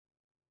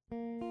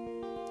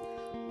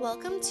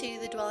Welcome to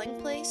the Dwelling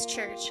Place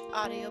Church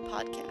audio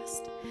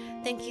podcast.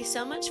 Thank you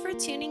so much for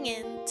tuning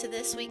in to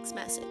this week's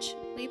message.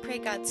 We pray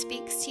God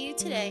speaks to you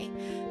today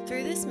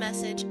through this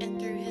message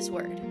and through His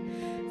Word.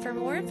 For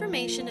more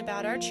information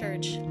about our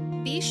church,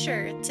 be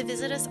sure to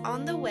visit us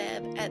on the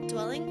web at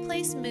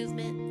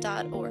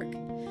dwellingplacemovement.org.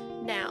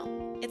 Now,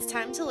 it's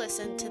time to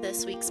listen to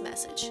this week's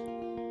message.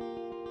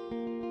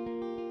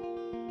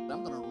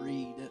 I'm going to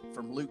read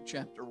from Luke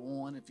chapter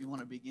 1. If you want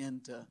to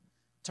begin to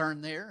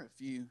turn there,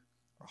 if you are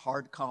a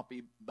hard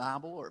copy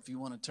Bible, or if you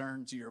want to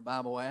turn to your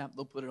Bible app,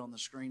 they'll put it on the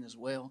screen as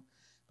well.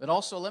 But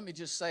also, let me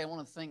just say, I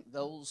want to thank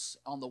those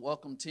on the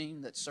welcome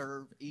team that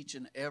serve each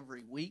and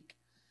every week,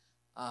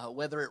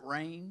 whether it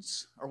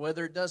rains or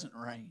whether it doesn't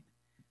rain.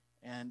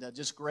 And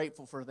just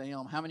grateful for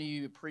them. How many of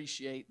you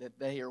appreciate that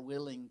they are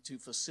willing to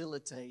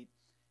facilitate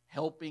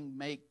helping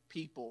make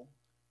people,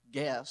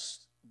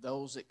 guests,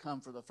 those that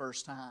come for the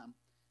first time,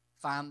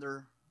 find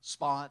their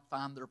spot,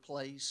 find their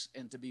place,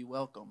 and to be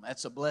welcome?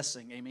 That's a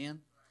blessing, amen?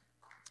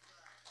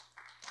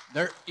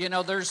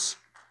 There's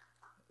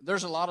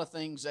a lot of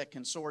things that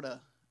can sort of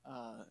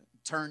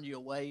turn you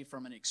away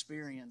from an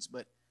experience,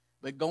 but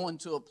going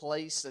to a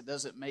place that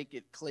doesn't make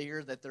it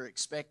clear that they're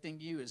expecting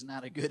you is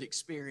not a good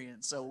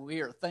experience. So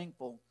we are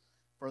thankful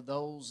for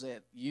those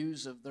that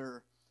use of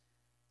their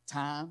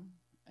time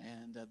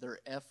and their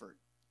effort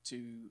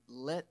to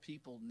let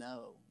people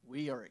know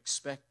we are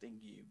expecting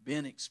you,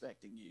 been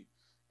expecting you,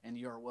 and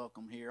you are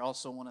welcome here.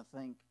 Also want to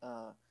thank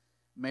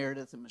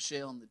Meredith and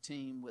Michelle and the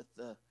team with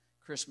the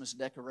Christmas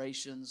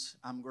decorations.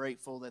 I'm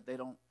grateful that they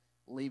don't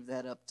leave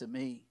that up to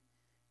me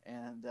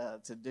and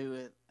to do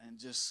it, and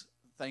just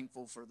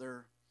thankful for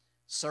their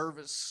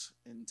service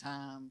and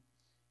time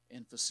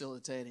in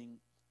facilitating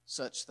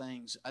such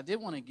things. I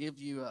did want to give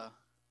you a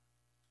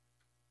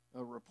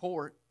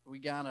report. We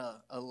got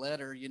a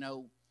letter.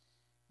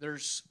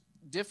 There's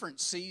different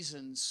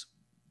seasons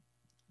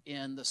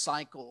in the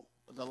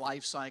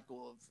life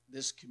cycle of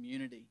this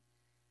community,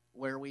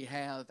 where we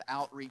have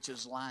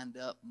outreaches lined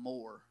up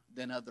more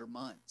than other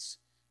months.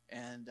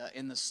 And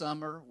in the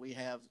summer, we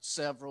have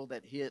several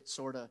that hit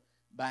sort of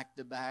back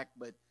to back,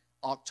 but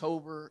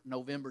October,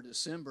 November,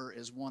 December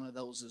is one of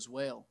those as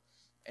well.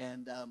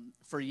 And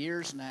for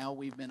years now,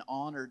 we've been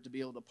honored to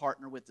be able to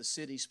partner with the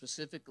city,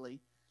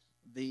 specifically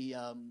the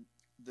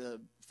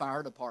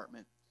fire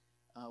department,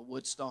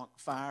 Woodstock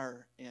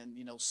Fire, and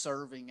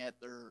serving at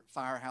their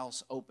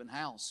firehouse open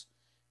house,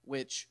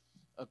 which,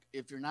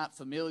 if you're not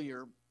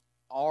familiar,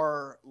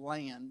 our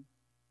land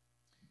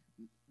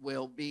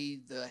will be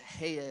the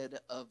head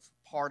of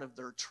part of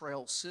their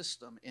trail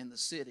system in the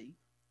city,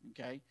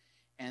 okay?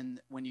 And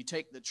when you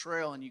take the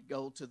trail and you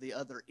go to the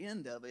other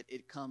end of it,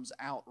 it comes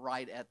out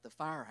right at the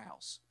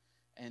firehouse.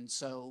 And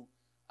so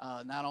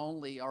not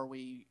only are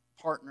we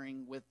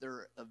partnering with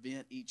their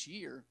event each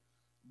year,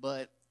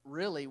 but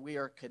really we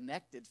are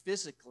connected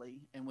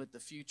physically and with the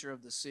future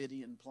of the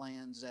city and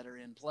plans that are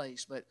in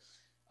place. But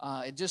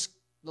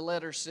the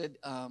letter said,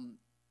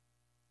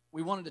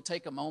 we wanted to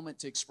take a moment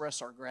to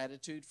express our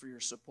gratitude for your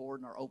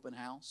support in our open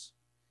house.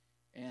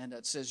 And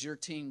it says your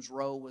team's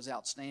role was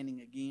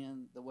outstanding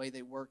again. The way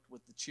they worked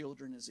with the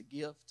children is a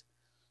gift.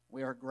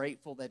 We are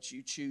grateful that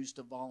you choose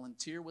to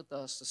volunteer with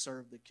us to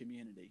serve the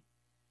community.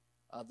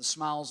 The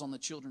smiles on the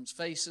children's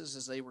faces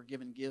as they were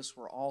given gifts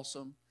were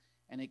awesome,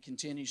 and it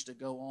continues to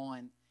go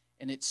on.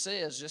 And it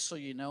says, just so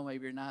you know,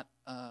 maybe you're not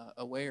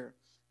aware,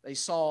 they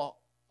saw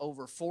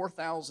over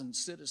 4,000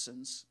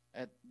 citizens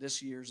at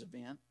this year's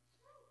event.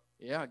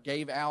 Yeah,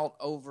 gave out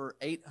over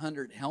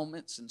 800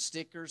 helmets and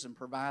stickers and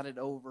provided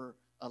over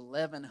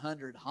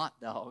 1,100 hot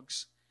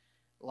dogs.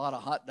 A lot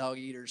of hot dog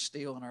eaters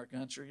still in our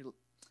country.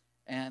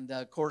 And,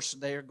 of course,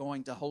 they're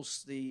going to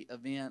host the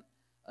event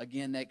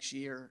again next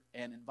year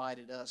and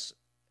invited us,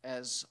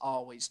 as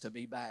always, to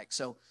be back.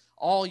 So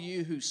all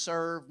you who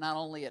serve not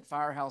only at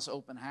Firehouse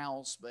Open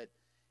House but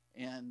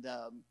in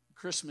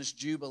Christmas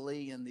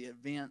Jubilee and the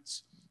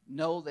events,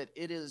 know that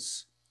it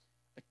is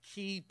a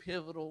key,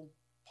 pivotal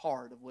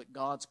part of what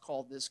God's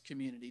called this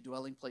community,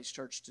 Dwelling Place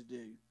Church, to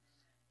do,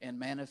 and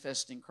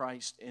manifesting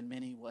Christ in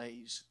many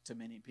ways to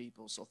many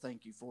people. So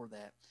thank you for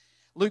that.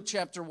 Luke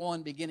chapter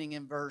 1, beginning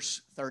in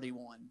verse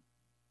 31.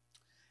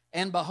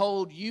 And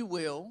behold, you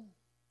will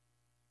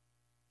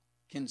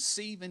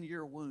conceive in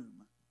your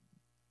womb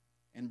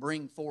and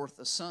bring forth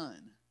a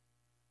son,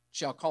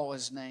 shall call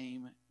his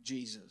name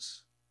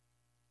Jesus.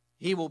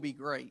 He will be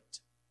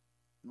great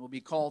and will be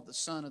called the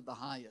Son of the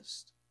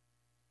Highest.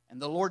 And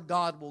the Lord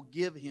God will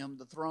give him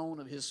the throne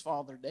of his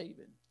father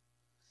David.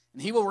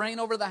 And he will reign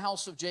over the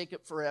house of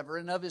Jacob forever,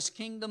 and of his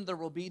kingdom there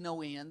will be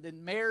no end.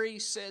 And Mary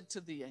said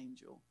to the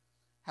angel,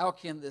 how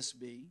can this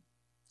be,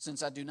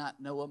 since I do not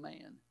know a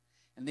man?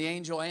 And the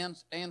angel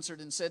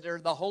answered and said to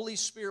her, the Holy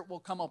Spirit will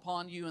come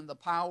upon you, and the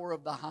power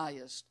of the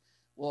Highest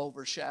will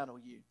overshadow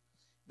you.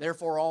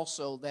 Therefore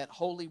also that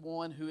Holy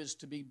One who is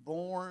to be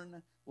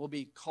born will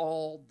be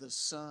called the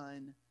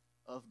Son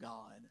of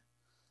God.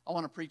 I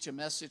want to preach a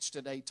message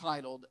today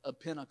titled A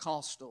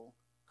Pentecostal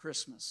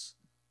Christmas.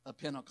 A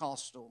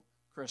Pentecostal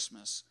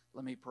Christmas.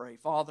 Let me pray.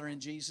 Father, in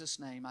Jesus'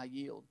 name, I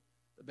yield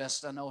the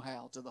best I know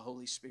how to the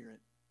Holy Spirit,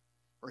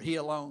 for He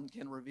alone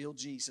can reveal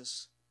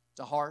Jesus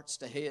to hearts,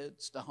 to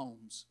heads, to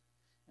homes.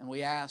 And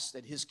we ask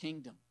that His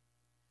kingdom,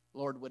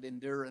 Lord, would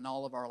endure in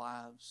all of our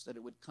lives, that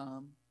it would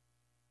come,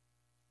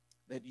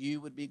 that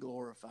You would be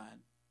glorified.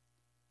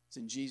 It's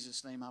in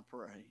Jesus' name I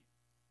pray.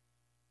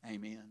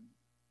 Amen.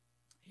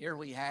 Here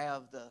we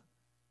have the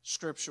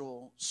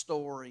scriptural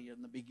story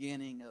in the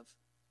beginning of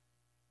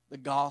the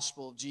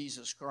gospel of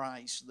Jesus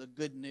Christ, the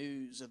good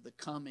news of the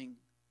coming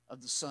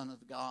of the Son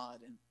of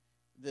God. And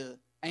the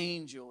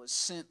angel is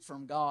sent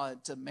from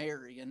God to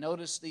Mary. And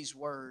notice these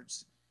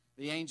words.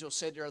 The angel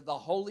said to her, "The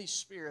Holy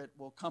Spirit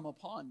will come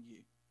upon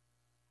you,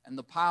 and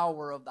the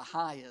power of the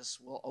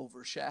highest will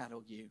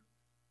overshadow you."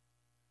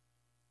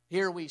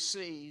 Here we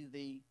see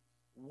the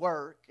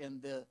work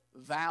and the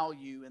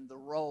value and the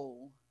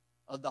role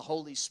of the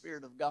Holy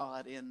Spirit of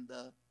God in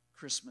the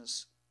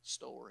Christmas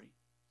story.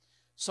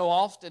 So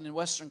often in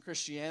Western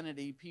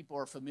Christianity, people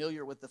are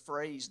familiar with the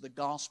phrase, the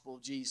gospel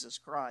of Jesus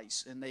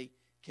Christ, and they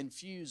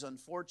confuse,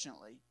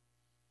 unfortunately,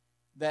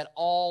 that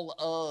all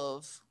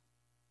of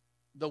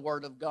the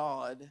Word of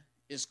God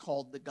is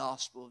called the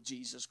gospel of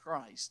Jesus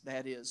Christ.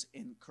 That is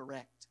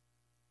incorrect.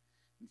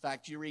 In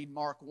fact, you read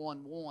Mark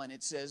 1:1,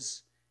 it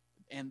says,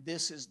 "And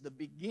this is the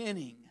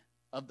beginning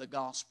of the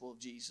gospel of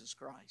Jesus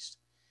Christ."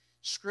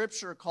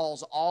 Scripture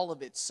calls all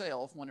of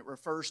itself, when it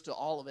refers to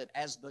all of it,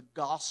 as the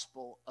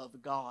gospel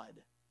of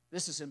God.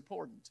 This is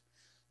important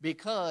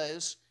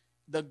because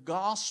the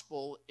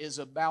gospel is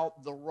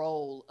about the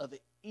role of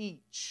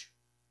each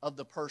of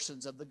the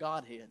persons of the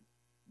Godhead.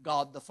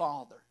 God the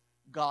Father,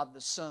 God the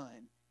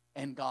Son,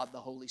 and God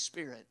the Holy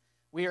Spirit.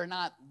 We are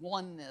not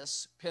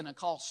oneness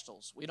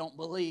Pentecostals. We don't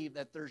believe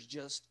that there's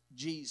just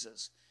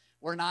Jesus.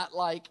 We're not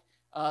like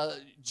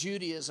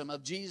Judaism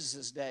of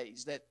Jesus'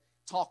 days that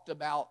talked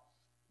about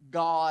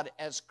God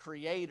as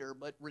creator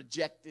but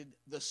rejected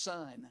the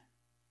Son.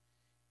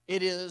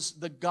 It is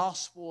the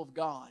gospel of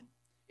God.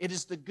 It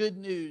is the good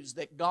news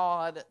that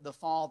God the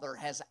Father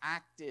has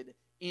acted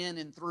in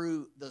and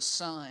through the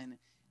Son,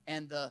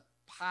 and the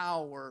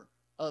power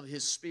of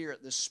His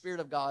Spirit. The Spirit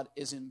of God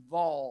is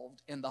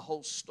involved in the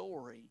whole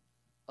story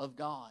of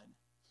God.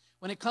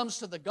 When it comes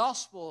to the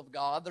gospel of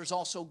God, there's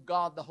also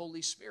God the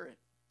Holy Spirit.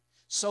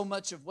 So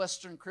much of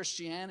Western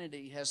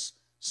Christianity has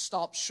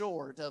stopped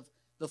short of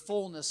the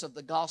fullness of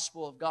the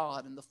gospel of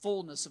God and the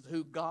fullness of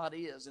who God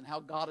is and how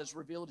God has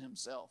revealed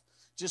Himself.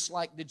 Just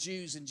like the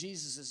Jews in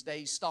Jesus'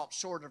 days stopped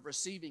short of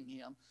receiving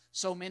Him,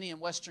 so many in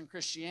Western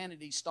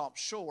Christianity stopped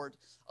short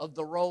of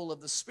the role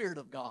of the Spirit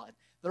of God.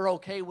 They're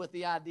okay with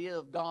the idea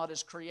of God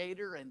as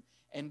Creator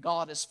and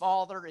God as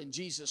Father and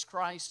Jesus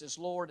Christ as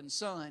Lord and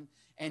Son,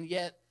 and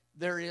yet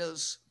there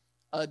is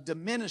a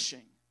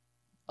diminishing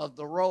of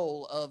the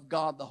role of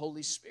God the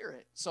Holy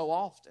Spirit so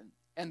often,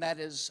 and that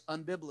is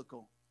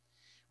unbiblical.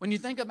 When you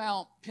think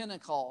about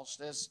Pentecost,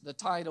 as the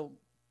title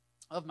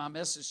of my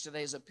message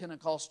today is a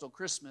Pentecostal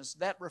Christmas,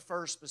 that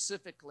refers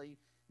specifically,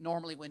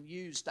 normally when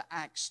used, to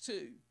Acts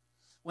 2,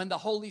 when the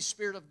Holy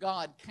Spirit of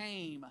God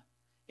came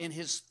in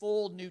His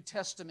full New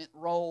Testament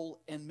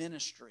role and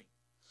ministry.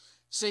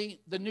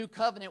 See, the new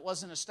covenant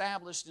wasn't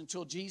established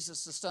until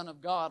Jesus, the Son of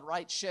God,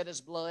 shed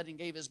His blood and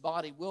gave His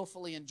body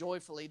willfully and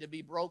joyfully to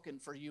be broken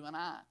for you and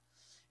I.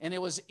 And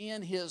it was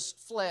in His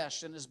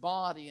flesh and His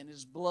body and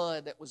His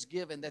blood that was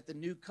given that the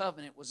new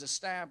covenant was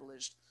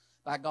established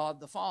by God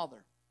the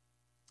Father.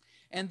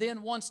 And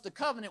then once the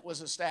covenant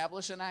was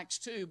established in Acts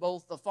 2,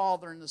 both the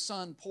Father and the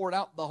Son poured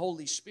out the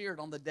Holy Spirit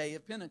on the day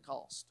of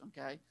Pentecost.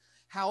 Okay.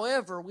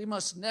 However, we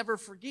must never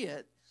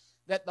forget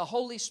that the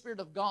Holy Spirit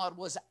of God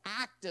was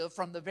active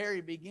from the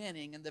very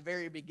beginning, in the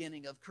very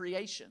beginning of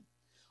creation.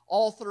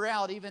 All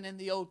throughout, even in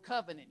the Old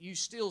Covenant, you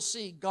still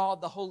see God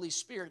the Holy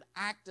Spirit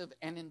active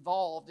and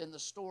involved in the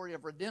story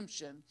of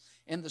redemption,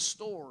 in the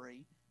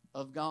story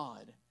of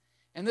God.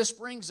 And this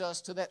brings us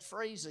to that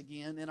phrase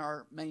again in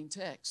our main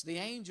text. The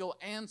angel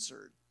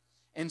answered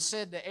and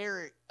said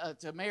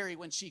to Mary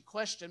when she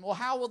questioned, "Well,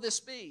 how will this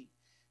be?"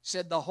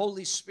 Said, "The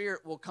Holy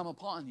Spirit will come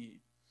upon you,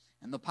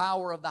 and the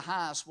power of the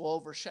highest will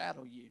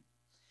overshadow you.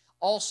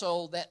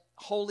 Also, that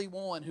Holy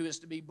One who is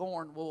to be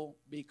born will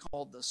be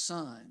called the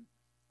Son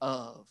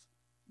of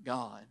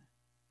God."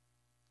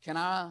 Can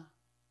I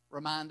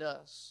remind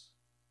us,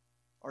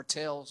 or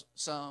tell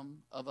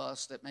some of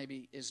us that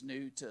maybe is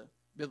new to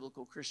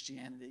biblical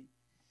Christianity,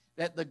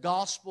 that the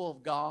gospel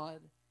of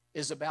God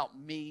is about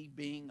me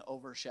being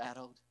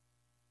overshadowed?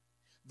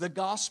 The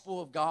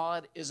gospel of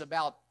God is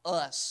about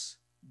us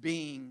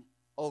being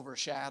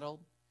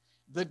overshadowed.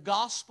 The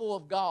gospel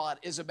of God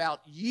is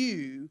about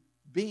you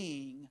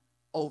being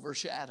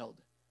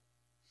overshadowed.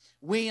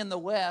 We in the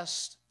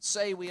West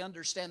say we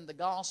understand the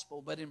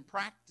gospel, but in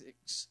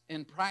practice,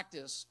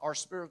 our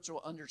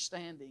spiritual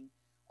understanding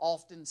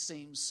often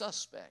seems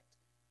suspect.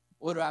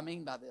 What do I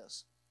mean by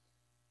this?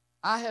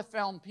 I have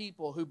found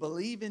people who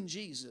believe in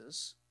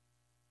Jesus,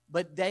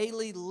 but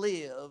daily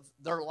live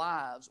their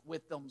lives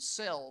with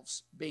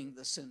themselves being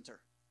the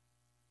center.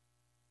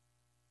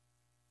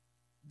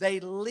 They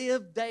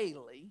live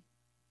daily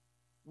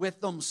with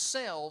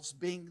themselves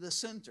being the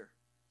center.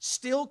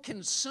 Still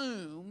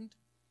consumed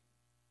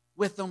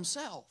with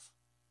themselves.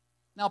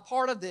 Now,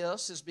 part of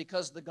this is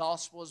because the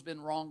gospel has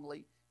been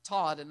wrongly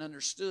taught and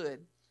understood,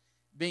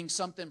 being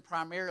something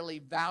primarily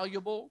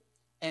valuable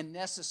and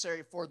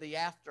necessary for the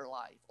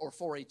afterlife or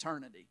for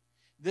eternity.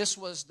 This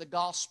was the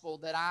gospel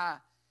that I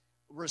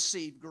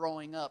received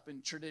growing up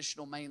in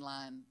traditional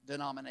mainline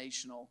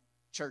denominational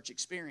church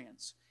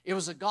experience. It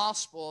was a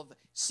gospel of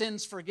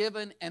sins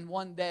forgiven and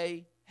one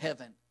day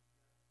heaven.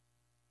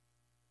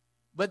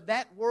 But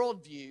that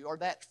worldview or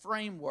that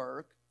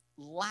framework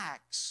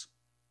lacks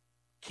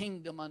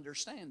kingdom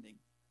understanding.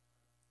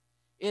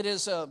 It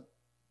is a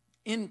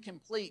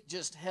incomplete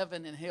just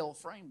heaven and hell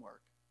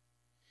framework.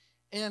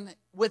 And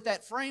with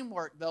that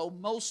framework, though,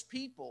 most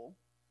people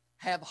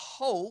have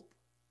hope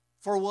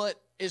for what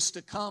is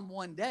to come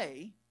one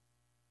day,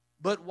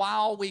 but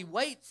while we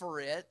wait for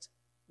it,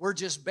 we're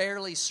just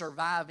barely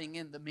surviving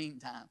in the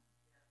meantime.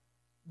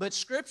 But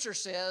Scripture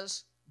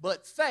says,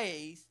 but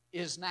faith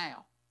is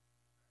now.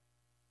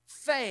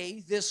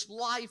 Faith, this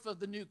life of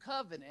the new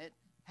covenant,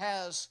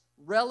 has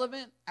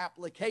relevant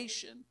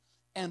application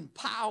and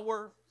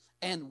power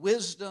and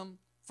wisdom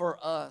for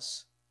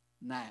us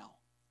now.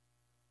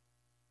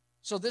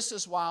 So this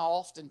is why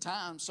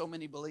oftentimes so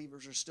many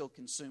believers are still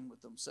consumed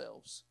with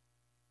themselves.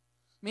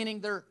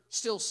 Meaning they're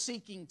still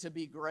seeking to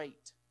be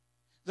great.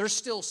 They're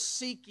still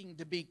seeking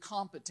to be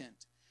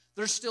competent.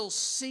 They're still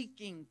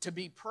seeking to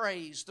be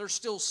praised. They're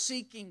still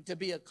seeking to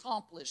be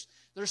accomplished.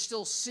 They're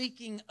still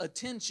seeking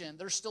attention.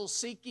 They're still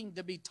seeking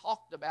to be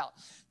talked about.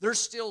 They're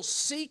still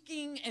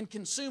seeking and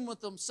consumed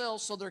with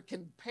themselves, so they're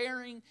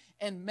comparing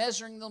and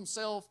measuring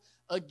themselves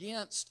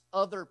against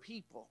other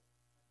people.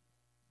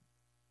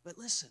 But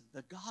listen,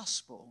 the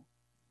gospel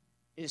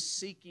is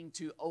seeking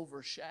to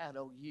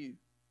overshadow you.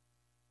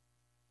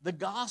 The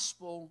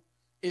gospel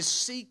is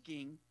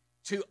seeking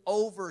to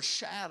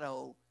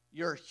overshadow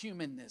your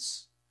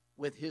humanness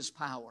with His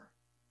power,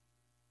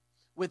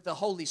 with the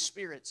Holy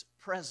Spirit's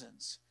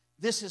presence.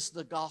 This is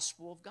the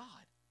gospel of God.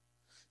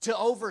 To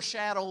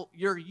overshadow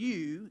your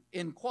you,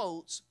 in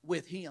quotes,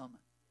 with Him.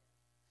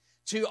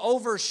 To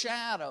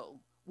overshadow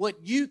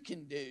what you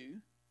can do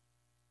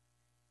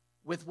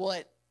with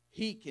what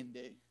He can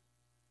do.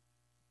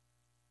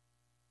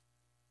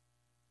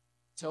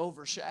 To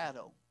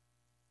overshadow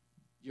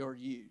your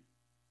you.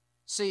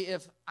 See,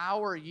 if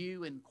our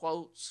you, in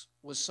quotes,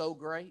 was so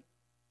great,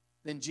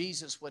 then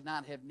Jesus would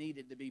not have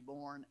needed to be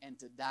born and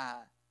to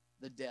die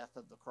the death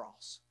of the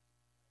cross.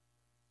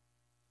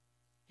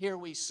 Here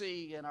we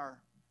see in our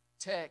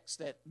text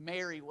that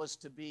Mary was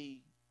to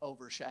be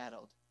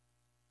overshadowed.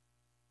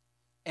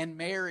 And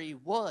Mary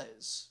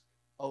was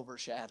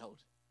overshadowed.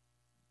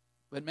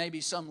 But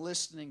maybe some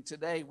listening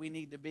today, we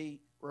need to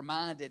be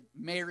reminded,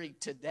 Mary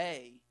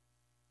today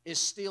is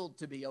still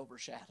to be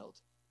overshadowed.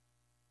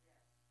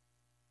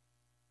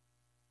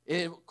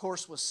 It, of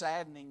course, was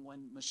saddening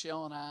when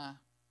Michelle and I,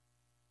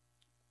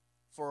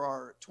 for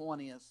our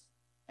 20th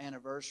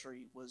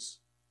anniversary, was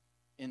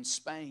in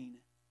Spain.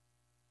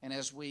 And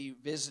as we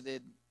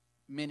visited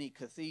many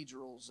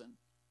cathedrals and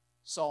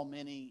saw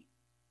many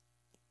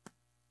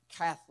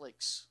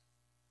Catholics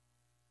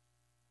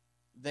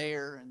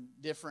there in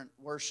different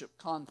worship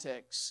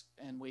contexts,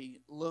 and we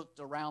looked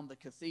around the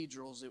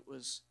cathedrals, it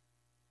was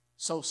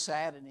so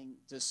saddening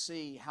to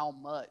see how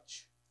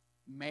much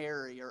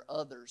Mary or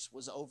others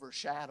was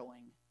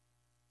overshadowing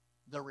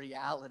the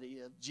reality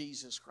of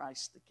Jesus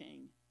Christ the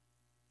King.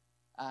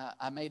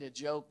 I made a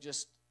joke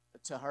just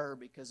to her,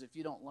 because if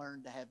you don't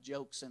learn to have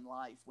jokes in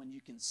life when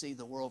you can see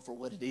the world for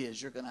what it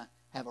is, you're going to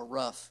have a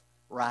rough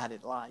ride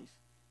at life.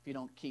 If you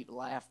don't keep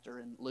laughter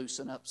and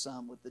loosen up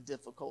some with the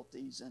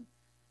difficulties and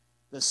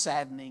the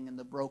saddening and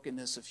the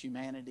brokenness of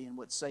humanity and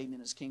what Satan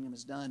and his kingdom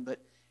has done. But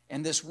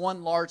in this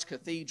one large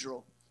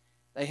cathedral,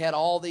 they had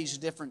all these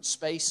different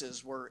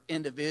spaces where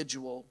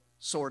individual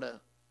sort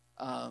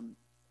of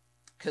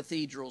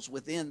cathedrals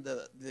within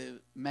the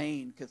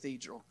main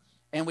cathedral.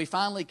 And we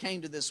finally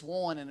came to this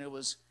one, and it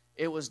was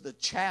the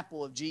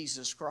Chapel of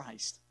Jesus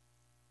Christ.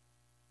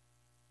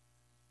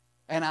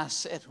 And I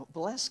said, well,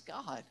 bless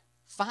God.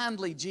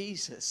 Finally,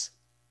 Jesus,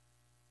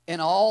 in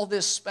all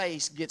this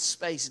space, gets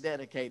space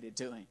dedicated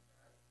to Him.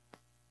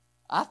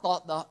 I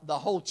thought the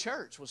whole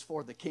church was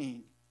for the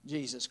King,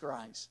 Jesus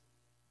Christ.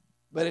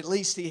 But at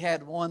least He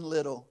had one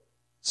little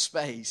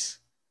space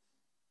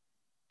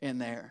in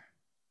there.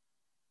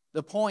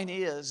 The point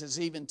is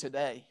even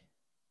today,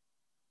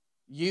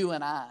 you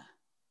and I,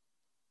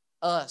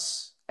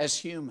 us as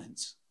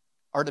humans,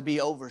 are to be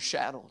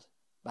overshadowed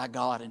by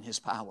God and His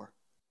power.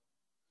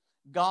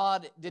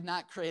 God did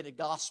not create a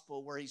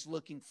gospel where He's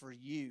looking for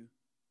you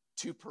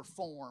to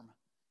perform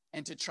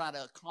and to try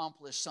to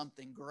accomplish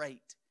something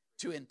great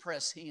to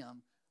impress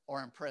Him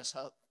or impress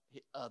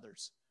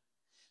others.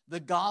 The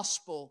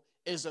gospel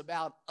is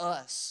about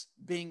us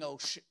being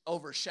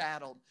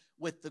overshadowed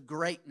with the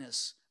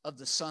greatness of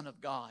the Son of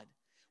God,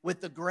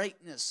 with the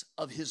greatness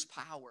of His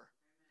power.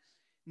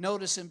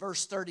 Notice in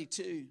verse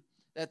 32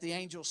 that the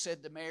angel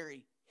said to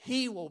Mary,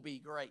 He will be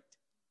great.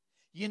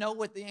 You know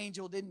what the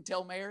angel didn't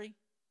tell Mary?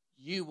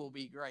 you will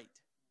be great.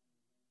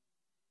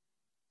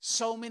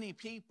 So many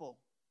people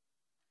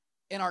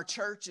in our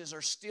churches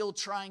are still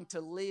trying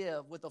to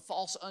live with a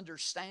false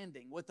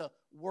understanding, with a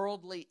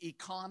worldly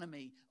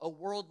economy, a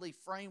worldly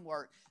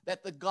framework,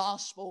 that the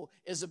gospel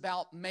is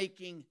about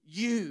making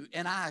you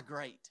and I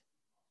great.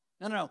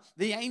 No.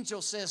 The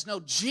angel says,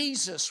 no,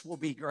 Jesus will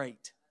be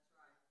great.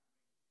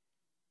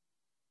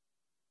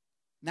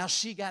 Now,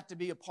 she got to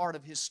be a part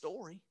of his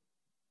story,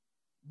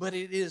 but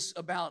it is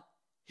about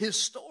his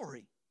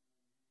story.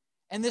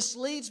 And this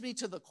leads me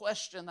to the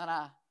question that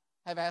I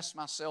have asked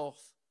myself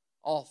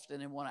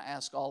often and want to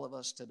ask all of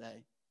us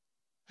today.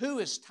 Who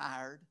is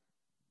tired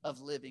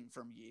of living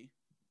from you?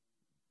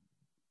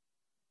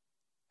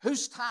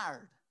 Who's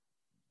tired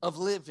of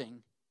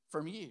living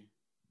from you?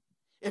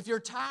 If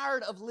you're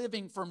tired of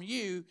living from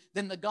you,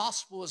 then the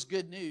gospel is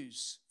good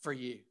news for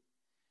you,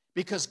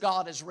 because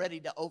God is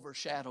ready to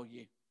overshadow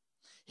you.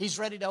 He's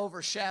ready to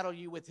overshadow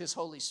you with His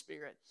Holy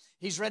Spirit.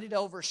 He's ready to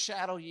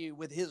overshadow you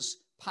with His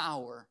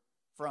power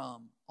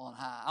from on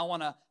high. I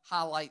want to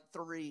highlight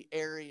 3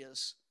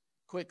 areas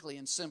quickly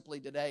and simply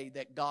today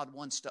that God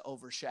wants to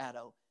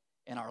overshadow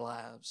in our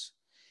lives.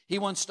 He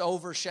wants to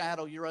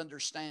overshadow your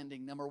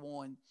understanding, number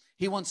 1.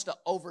 He wants to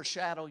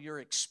overshadow your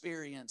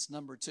experience,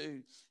 number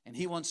 2. And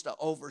He wants to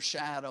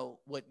overshadow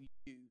what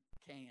you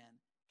can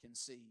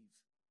conceive.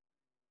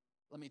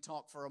 Let me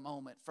talk for a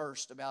moment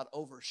first about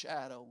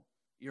overshadow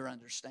your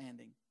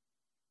understanding.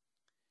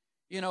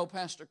 You know,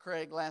 Pastor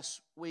Craig,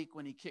 last week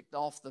when he kicked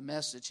off the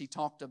message, he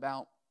talked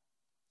about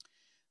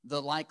the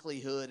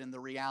likelihood and the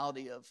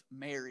reality of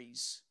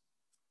Mary's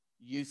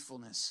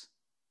youthfulness,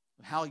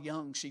 of how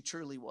young she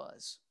truly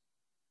was,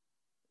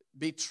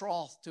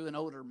 betrothed to an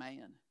older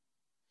man.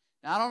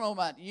 Now, I don't know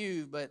about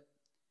you, but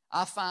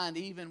I find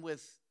even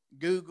with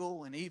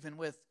Google and even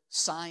with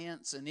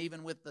science and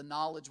even with the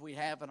knowledge we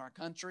have in our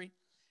country,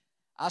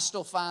 I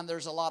still find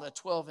there's a lot of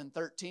 12 and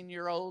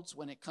 13-year-olds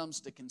when it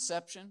comes to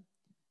conception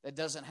that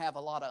doesn't have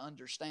a lot of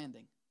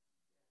understanding.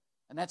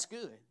 And that's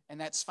good, and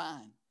that's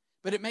fine.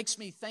 But it makes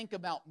me think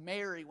about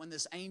Mary when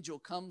this angel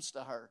comes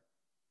to her.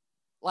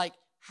 Like,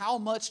 how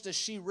much does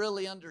she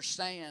really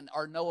understand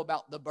or know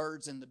about the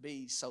birds and the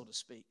bees, so to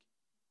speak?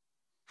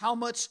 How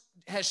much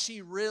has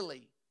she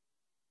really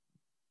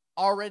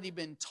already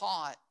been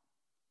taught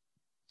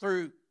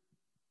through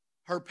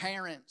her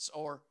parents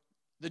or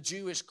the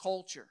Jewish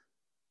culture?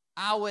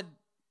 I would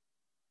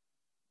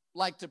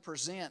like to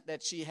present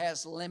that she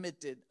has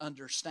limited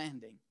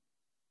understanding.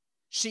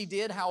 She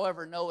did,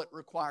 however, know it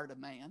required a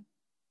man,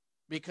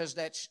 because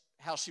that's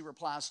how she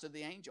replies to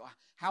the angel.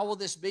 How will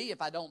this be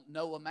if I don't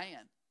know a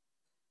man?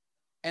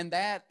 And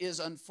that is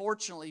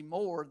unfortunately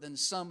more than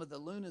some of the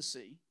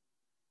lunacy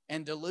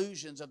and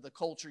delusions of the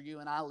culture you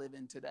and I live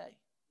in today.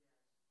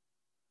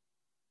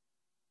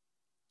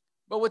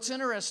 But what's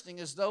interesting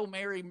is, though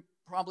Mary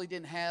probably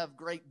didn't have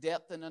great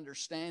depth and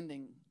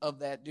understanding of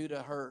that due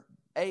to her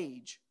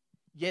age,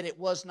 yet it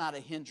was not a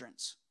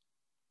hindrance.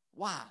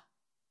 Why?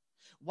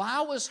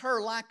 Why was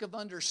her lack of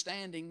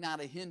understanding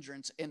not a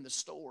hindrance in the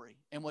story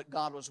and what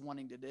God was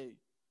wanting to do?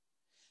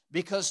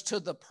 Because to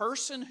the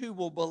person who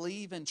will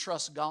believe and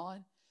trust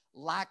God,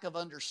 lack of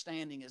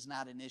understanding is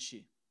not an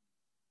issue.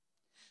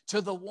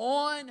 To the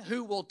one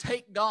who will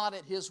take God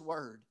at His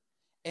word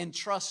and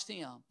trust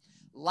Him,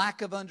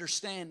 lack of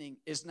understanding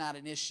is not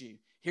an issue.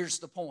 Here's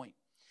the point.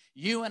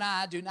 You and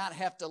I do not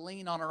have to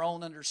lean on our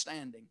own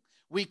understanding.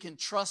 We can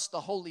trust the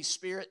Holy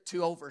Spirit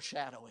to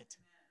overshadow it.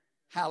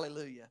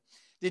 Hallelujah.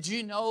 Did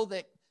you know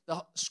that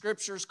the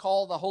Scriptures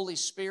call the Holy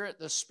Spirit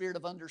the Spirit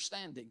of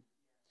understanding?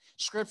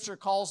 Scripture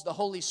calls the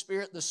Holy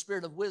Spirit the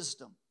Spirit of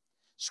wisdom.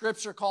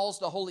 Scripture calls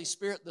the Holy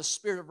Spirit the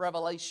Spirit of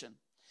revelation.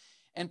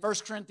 In 1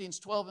 Corinthians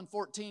 12 and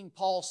 14,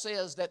 Paul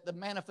says that the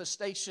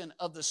manifestation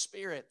of the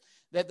Spirit,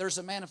 that there's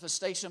a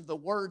manifestation of the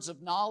words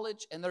of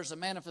knowledge, and there's a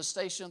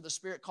manifestation of the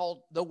Spirit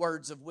called the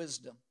words of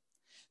wisdom.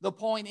 The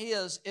point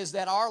is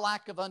that our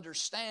lack of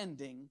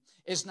understanding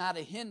is not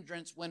a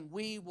hindrance when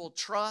we will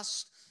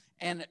trust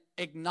and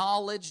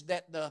acknowledge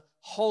that the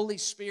Holy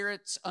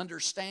Spirit's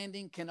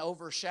understanding can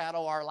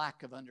overshadow our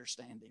lack of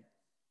understanding.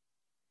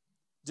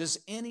 Does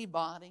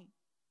anybody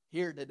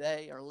here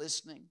today or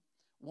listening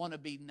want to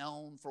be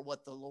known for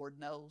what the Lord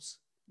knows,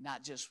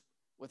 not just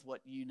with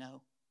what you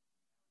know?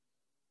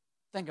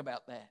 Think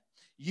about that.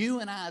 You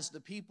and I, as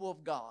the people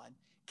of God,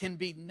 can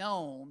be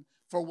known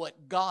for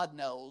what God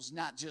knows,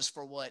 not just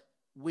for what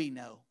we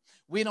know.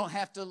 We don't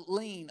have to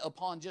lean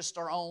upon just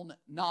our own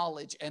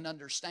knowledge and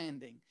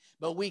understanding,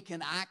 but we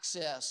can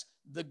access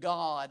the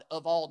God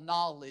of all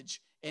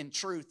knowledge and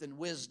truth and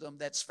wisdom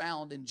that's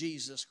found in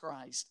Jesus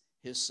Christ,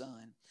 His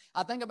Son.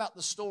 I think about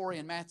the story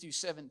in Matthew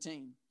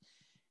 17.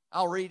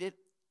 I'll read it,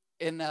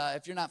 and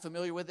if you're not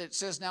familiar with it, it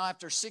says, "Now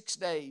after 6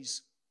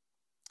 days,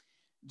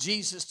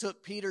 Jesus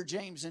took Peter,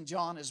 James, and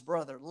John, his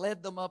brother,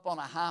 led them up on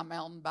a high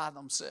mountain by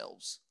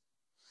themselves.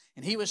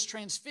 And He was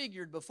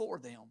transfigured before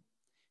them.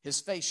 His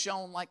face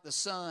shone like the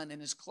sun, and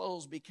His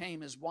clothes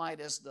became as white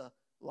as the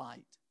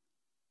light.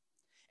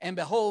 And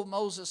behold,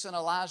 Moses and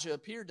Elijah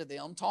appeared to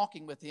them,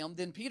 talking with Him.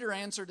 Then Peter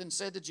answered and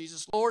said to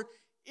Jesus, Lord,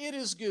 it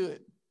is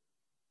good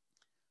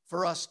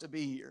for us to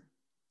be here,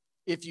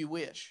 if you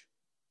wish.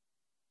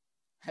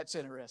 That's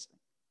interesting.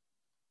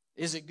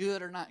 Is it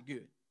good or not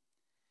good?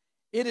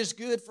 It is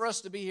good for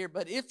us to be here,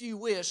 but if you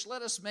wish,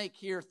 let us make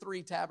here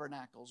 3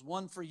 tabernacles,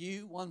 one for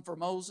you, one for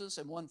Moses,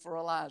 and one for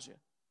Elijah.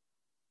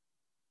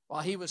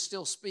 While he was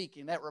still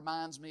speaking, that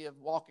reminds me of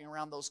walking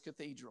around those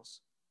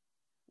cathedrals.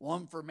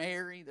 One for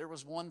Mary, there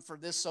was one for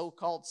this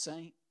so-called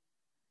saint,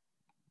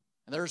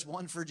 and there's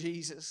one for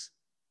Jesus.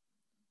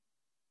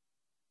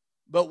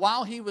 But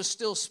while he was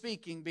still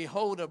speaking,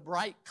 behold, a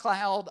bright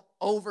cloud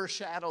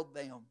overshadowed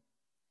them.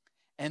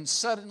 And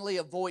suddenly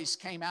a voice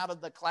came out of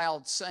the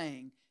cloud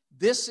saying,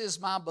 "This is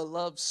my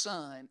beloved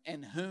Son,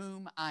 in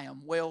whom I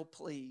am well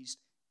pleased.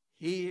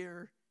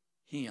 Hear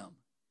him."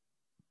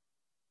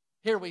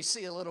 Here we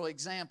see a little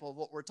example of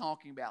what we're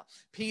talking about.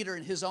 Peter,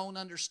 in his own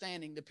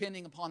understanding,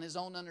 depending upon his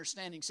own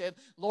understanding, said,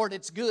 "Lord,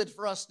 it's good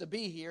for us to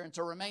be here and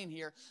to remain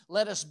here.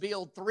 Let us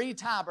build 3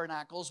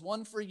 tabernacles,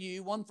 one for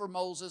you, one for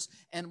Moses,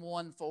 and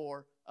one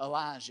for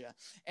Elijah."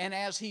 And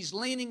as he's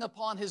leaning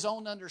upon his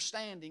own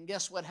understanding,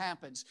 guess what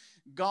happens?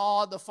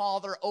 God the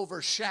Father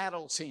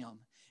overshadows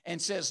him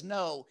and says,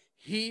 "No,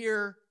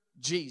 hear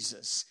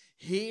Jesus.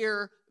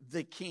 Hear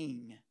the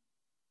King."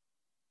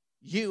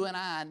 You and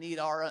I need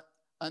our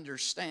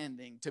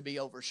understanding to be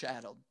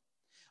overshadowed.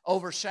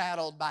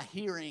 Overshadowed by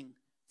hearing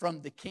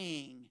from the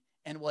King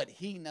and what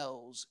he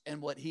knows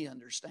and what he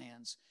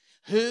understands.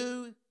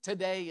 Who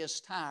today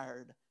is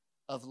tired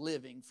of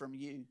living from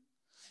you?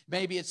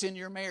 Maybe it's in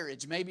your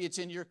marriage. Maybe it's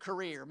in your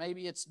career.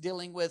 Maybe it's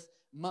dealing with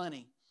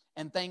money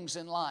and things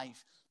in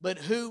life. But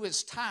who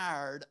is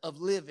tired of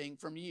living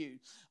from you?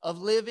 Of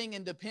living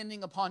and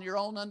depending upon your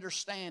own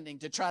understanding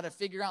to try to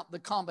figure out the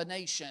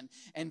combination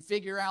and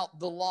figure out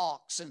the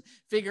locks and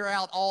figure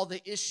out all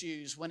the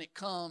issues when it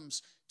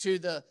comes to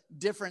the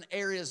different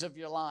areas of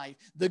your life.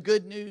 The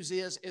good news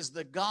is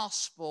the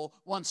gospel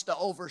wants to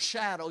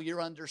overshadow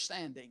your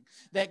understanding.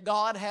 That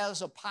God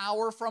has a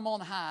power from on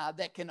high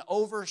that can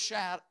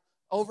overshadow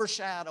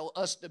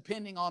us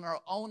depending on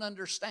our own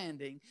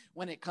understanding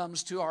when it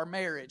comes to our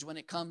marriage, when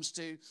it comes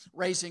to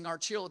raising our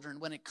children,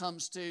 when it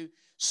comes to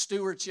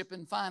stewardship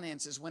and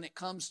finances, when it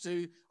comes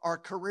to our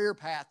career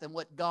path and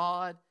what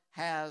God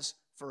has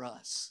for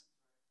us.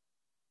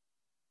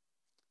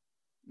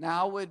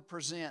 Now, I would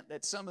present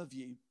that some of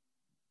you,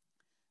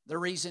 the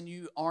reason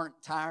you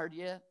aren't tired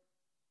yet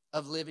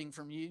of living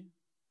from you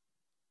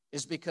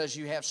is because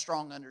you have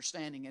strong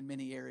understanding in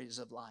many areas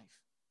of life.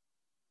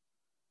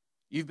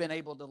 You've been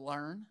able to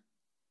learn.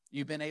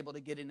 You've been able to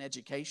get an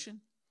education.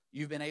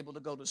 You've been able to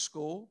go to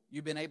school.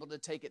 You've been able to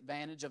take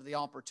advantage of the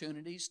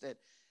opportunities that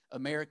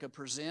America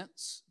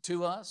presents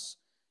to us.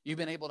 You've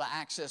been able to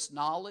access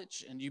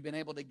knowledge, and you've been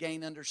able to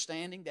gain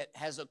understanding that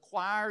has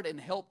acquired and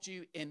helped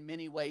you in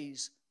many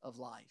ways of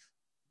life.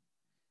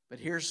 But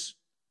here's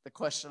the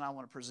question I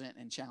want to present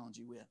and challenge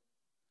you with.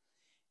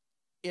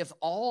 If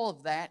all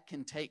of that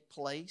can take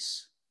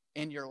place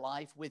in your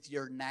life with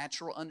your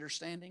natural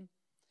understanding,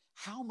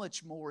 how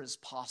much more is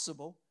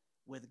possible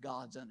with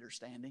God's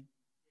understanding?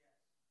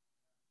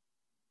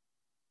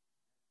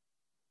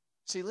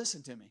 See,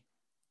 listen to me.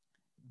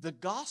 The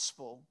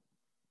gospel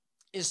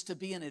is to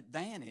be an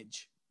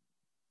advantage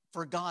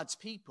for God's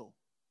people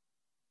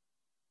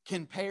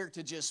compared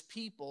to just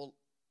people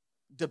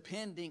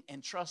depending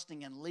and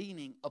trusting and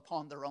leaning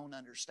upon their own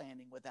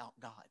understanding without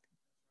God.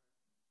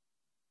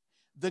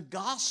 The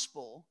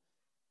gospel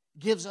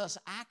gives us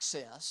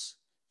access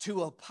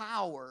to a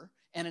power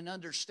and an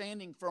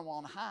understanding from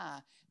on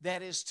high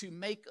that is to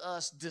make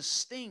us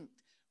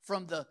distinct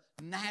from the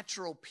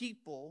natural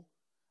people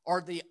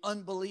or the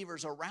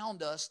unbelievers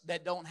around us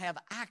that don't have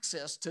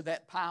access to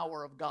that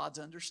power of God's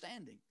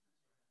understanding.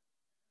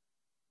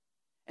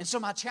 And so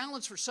my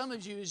challenge for some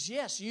of you is,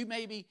 yes, you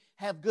maybe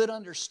have good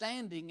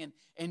understanding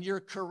in your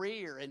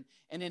career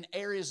and in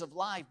areas of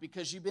life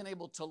because you've been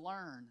able to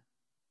learn.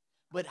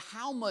 But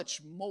how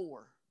much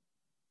more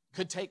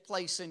could take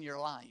place in your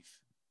life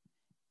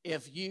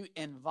if you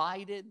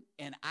invited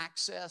and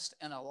accessed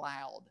and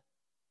allowed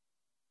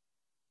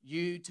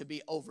you to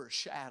be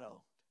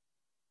overshadowed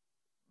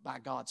by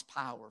God's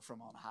power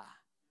from on high?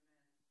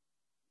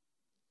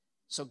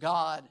 So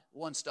God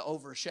wants to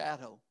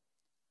overshadow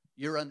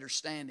your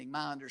understanding,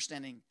 my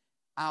understanding,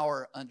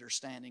 our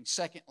understanding.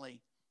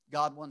 Secondly,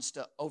 God wants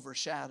to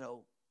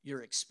overshadow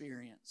your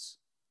experience.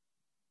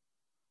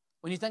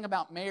 When you think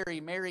about Mary,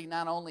 Mary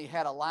not only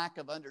had a lack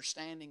of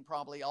understanding,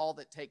 probably all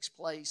that takes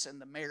place in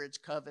the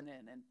marriage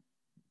covenant and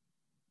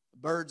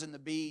birds and the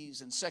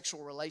bees and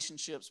sexual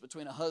relationships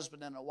between a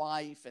husband and a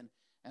wife and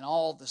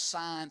all the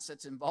science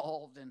that's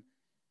involved in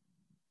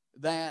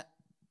that.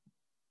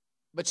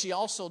 But she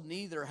also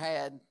neither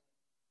had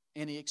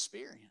any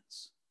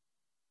experience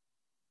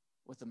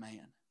with a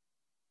man.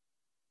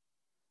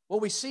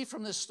 What we see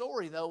from this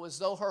story, though, is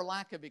though her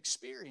lack of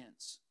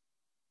experience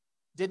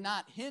did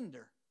not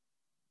hinder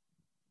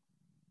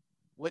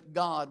what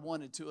God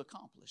wanted to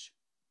accomplish.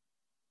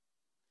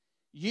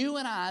 You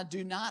and I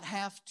do not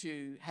have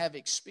to have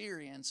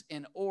experience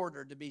in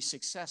order to be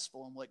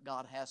successful in what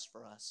God has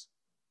for us.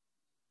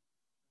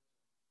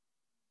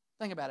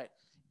 Think about it.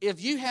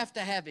 if you have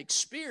to have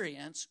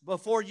experience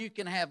before you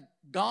can have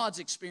God's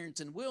experience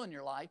and will in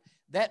your life,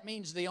 that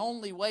means the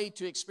only way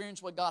to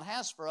experience what God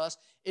has for us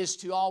is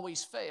to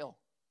always fail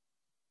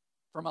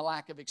from a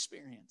lack of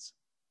experience.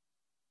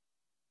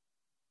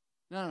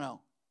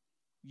 No.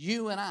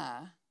 You and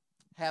I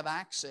have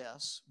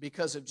access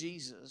because of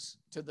Jesus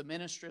to the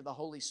ministry of the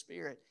Holy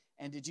Spirit.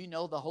 And did you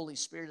know the Holy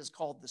Spirit is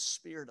called the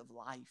Spirit of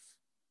life?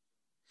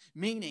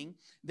 Meaning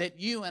that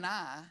you and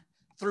I,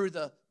 through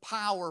the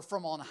power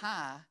from on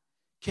high,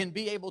 can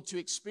be able to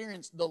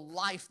experience the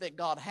life that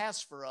God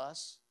has for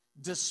us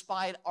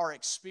despite our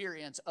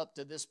experience up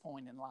to this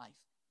point in life.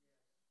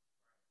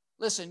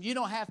 Listen, you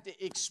don't have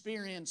to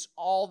experience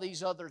all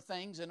these other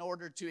things in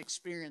order to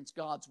experience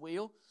God's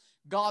will.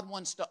 God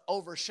wants to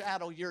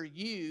overshadow your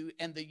you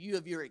and the you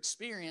of your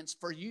experience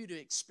for you to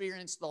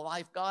experience the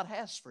life God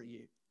has for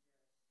you.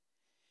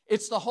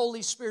 It's the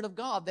Holy Spirit of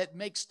God that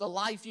makes the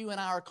life you and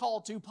I are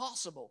called to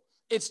possible.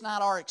 It's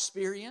not our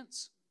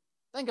experience.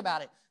 Think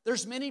about it.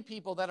 There's many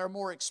people that are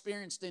more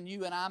experienced than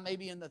you and I,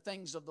 maybe in the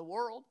things of the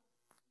world,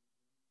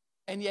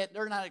 and yet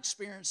they're not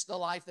experienced the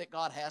life that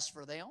God has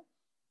for them.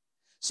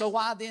 So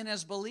why then,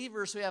 as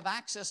believers who have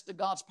access to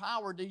God's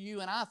power, do you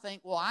and I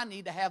think, well, I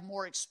need to have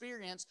more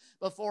experience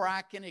before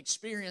I can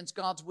experience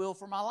God's will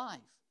for my life?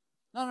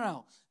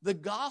 No. The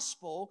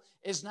gospel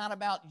is not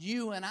about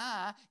you and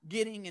I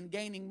getting and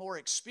gaining more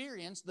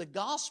experience. The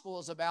gospel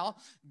is about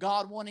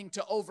God wanting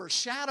to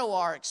overshadow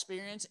our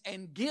experience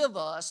and give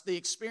us the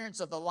experience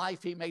of the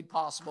life He made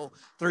possible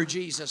through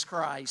Jesus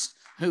Christ,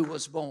 who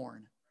was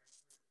born.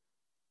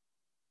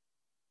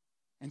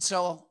 And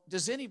so,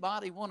 does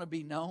anybody want to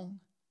be known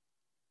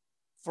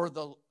for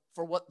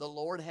what the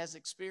Lord has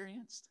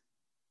experienced?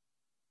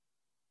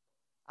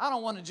 I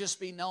don't want to just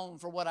be known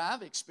for what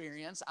I've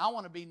experienced. I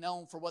want to be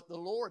known for what the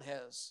Lord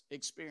has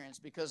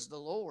experienced, because the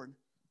Lord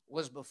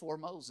was before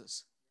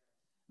Moses.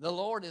 The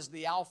Lord is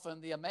the Alpha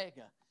and the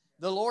Omega.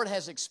 The Lord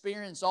has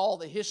experienced all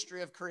the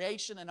history of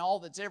creation and all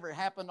that's ever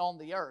happened on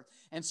the earth.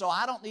 And so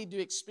I don't need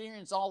to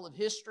experience all of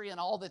history and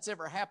all that's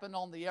ever happened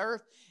on the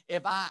earth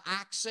if I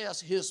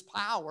access His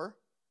power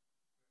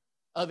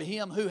of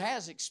Him who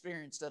has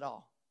experienced it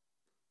all.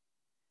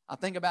 I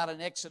think about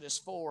in Exodus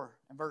 4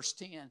 and verse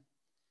 10.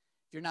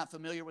 If you're not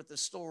familiar with the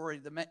story,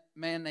 the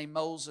man named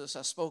Moses,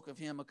 I spoke of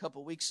him a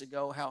couple weeks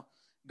ago, how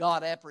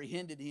God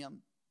apprehended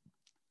him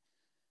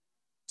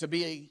to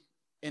be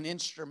an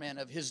instrument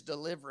of His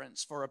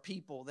deliverance for a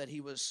people that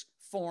He was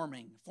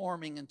forming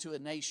into a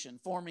nation,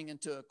 forming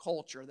into a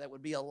culture that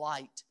would be a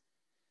light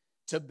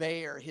to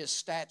bear His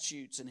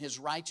statutes and His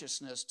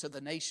righteousness to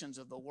the nations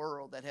of the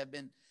world that have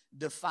been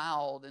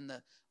defiled in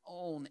the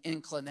own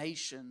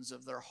inclinations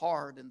of their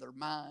heart and their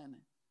mind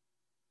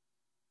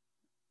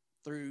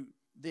through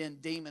then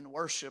demon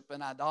worship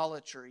and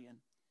idolatry. And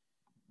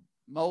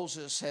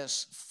Moses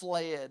has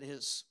fled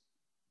his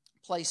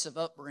place of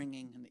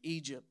upbringing in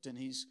Egypt, and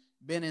he's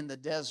been in the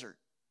desert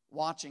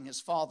watching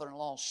his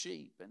father-in-law's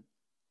sheep, and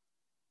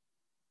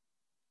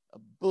a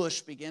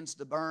bush begins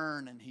to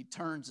burn, and he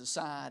turns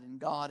aside, and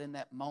God in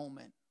that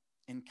moment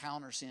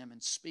encounters him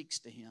and speaks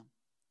to him.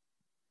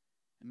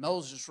 And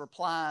Moses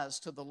replies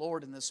to the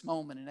Lord in this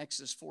moment in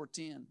Exodus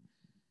 4:10.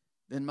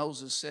 Then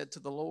Moses said to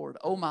the Lord,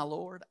 "O my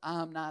Lord,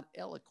 I am not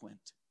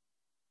eloquent,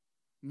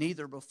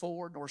 neither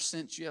before nor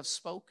since you have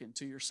spoken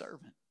to your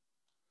servant,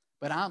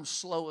 but I am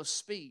slow of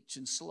speech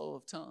and slow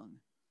of tongue."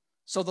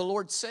 So the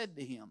Lord said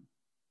to him,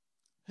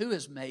 "Who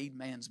has made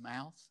man's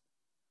mouth?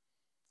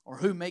 Or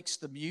who makes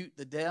the mute,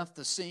 the deaf,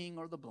 the seeing,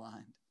 or the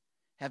blind?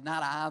 Have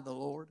not I the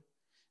Lord?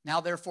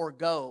 Now therefore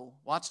go,"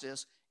 watch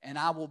this, "and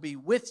I will be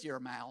with your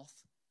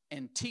mouth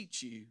and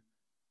teach you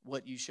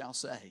what you shall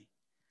say."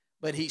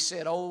 But he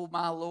said, "Oh,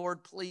 my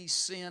Lord, please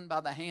send by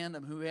the hand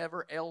of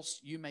whoever else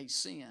you may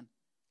send."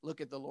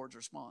 Look at the Lord's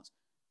response.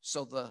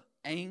 So the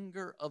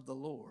anger of the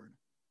Lord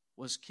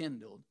was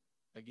kindled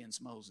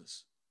against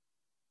Moses.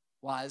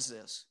 Why is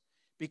this?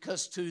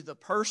 Because to the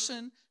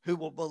person who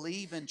will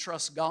believe and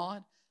trust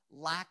God,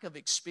 lack of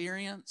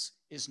experience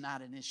is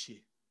not an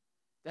issue.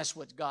 That's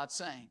what God's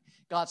saying.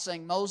 God's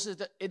saying, Moses,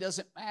 it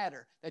doesn't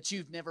matter that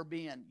you've never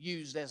been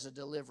used as a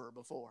deliverer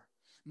before.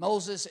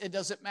 Moses, it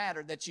doesn't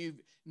matter that you've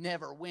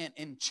never went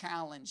and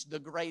challenged the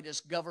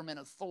greatest government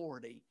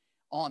authority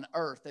on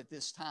earth at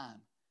this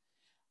time.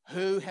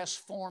 Who has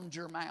formed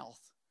your mouth?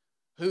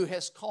 Who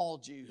has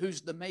called you?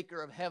 Who's the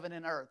maker of heaven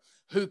and earth?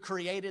 Who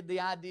created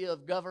the idea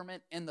of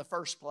government in the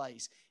first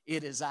place?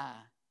 It is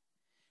I.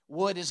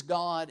 What is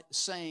God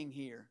saying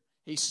here?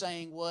 He's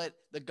saying what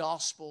the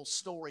gospel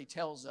story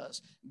tells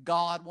us.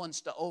 God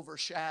wants to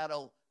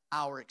overshadow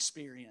our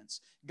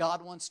experience.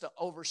 God wants to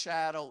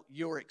overshadow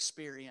your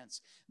experience.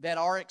 That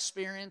our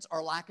experience,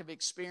 our lack of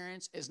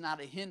experience, is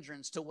not a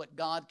hindrance to what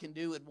God can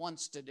do and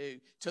wants to do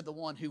to the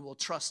one who will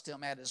trust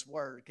Him at His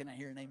word. Can I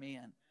hear an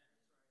amen?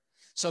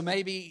 So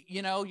maybe,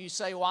 you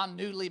say, well, I'm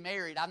newly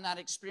married. I've not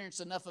experienced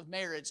enough of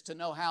marriage to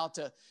know how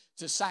to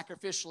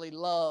sacrificially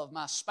love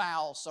my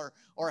spouse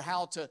or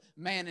how to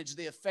manage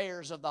the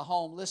affairs of the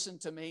home. Listen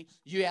to me.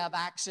 You have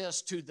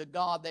access to the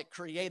God that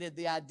created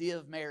the idea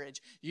of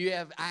marriage. You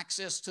have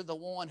access to the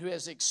one who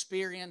has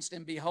experienced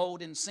and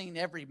behold and seen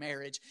every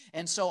marriage.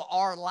 And so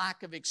our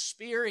lack of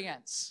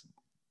experience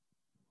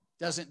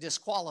doesn't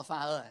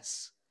disqualify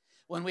us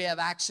when we have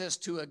access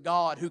to a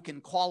God who can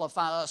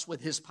qualify us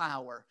with His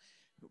power.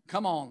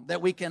 Come on,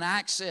 that we can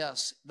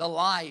access the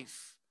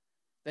life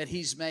that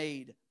He's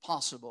made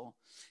possible.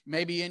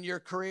 Maybe in your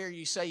career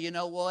you say, you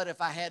know what,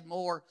 if I had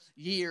more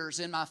years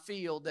in my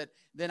field,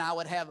 then I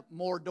would have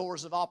more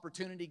doors of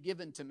opportunity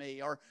given to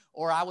me,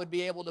 or I would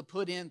be able to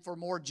put in for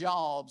more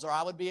jobs, or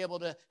I would be able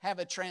to have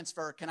a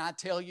transfer. Can I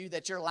tell you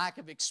that your lack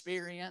of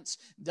experience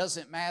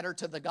doesn't matter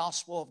to the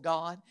gospel of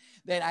God?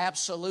 That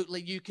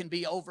absolutely you can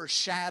be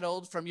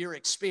overshadowed from your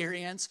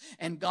experience,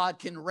 and God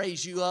can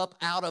raise you up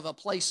out of a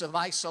place of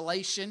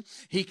isolation.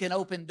 He can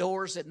open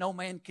doors that no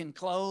man can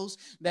close,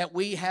 that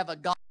we have a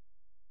God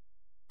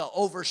to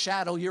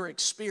overshadow your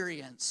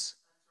experience.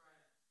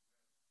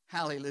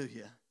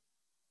 Hallelujah.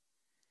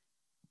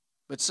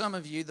 But some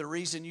of you, the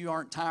reason you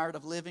aren't tired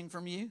of living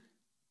from you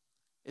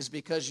is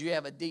because you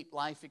have a deep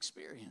life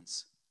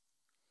experience.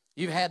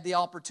 You've had the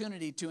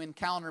opportunity to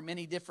encounter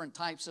many different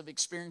types of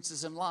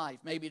experiences in life,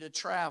 maybe to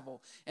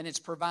travel, and it's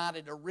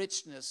provided a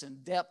richness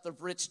and depth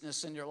of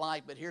richness in your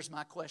life. But here's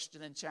my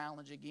question and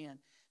challenge again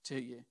to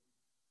you.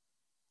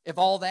 If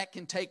all that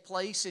can take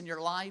place in your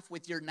life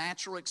with your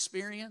natural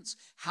experience,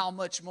 how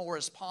much more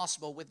is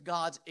possible with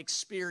God's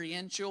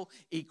experiential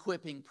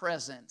equipping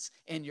presence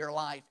in your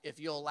life if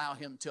you'll allow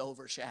Him to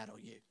overshadow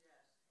you?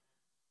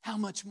 How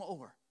much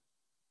more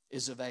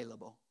is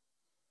available?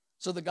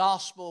 So the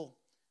gospel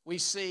we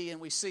see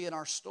in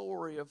our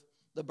story of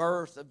the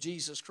birth of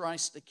Jesus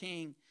Christ the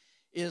King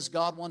is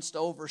God wants to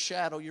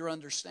overshadow your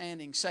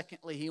understanding.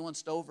 Secondly, He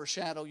wants to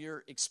overshadow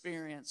your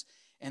experience.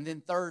 And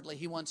then thirdly,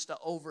 He wants to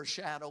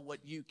overshadow what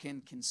you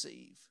can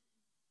conceive.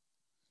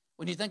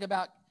 When you think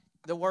about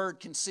the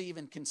word conceive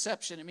and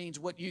conception, it means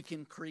what you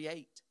can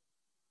create.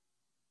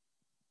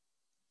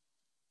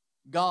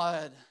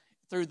 God,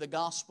 through the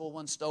gospel,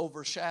 wants to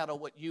overshadow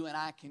what you and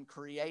I can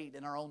create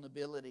in our own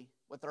ability,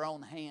 with our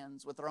own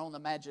hands, with our own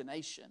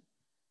imagination,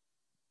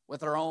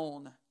 with our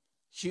own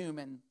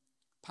human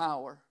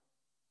power.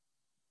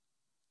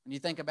 When you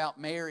think about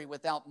Mary,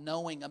 without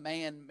knowing a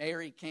man,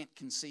 Mary can't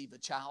conceive a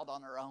child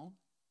on her own.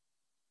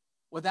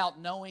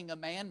 Without knowing a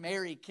man,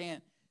 Mary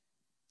can't,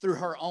 through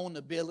her own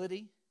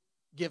ability,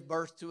 give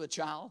birth to a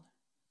child.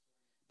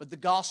 But the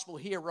gospel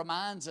here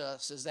reminds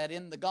us is that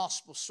in the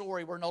gospel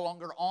story, we're no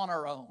longer on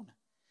our own.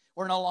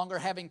 We're no longer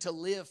having to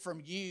live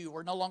from you.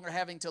 We're no longer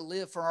having to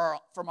live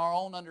from our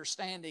own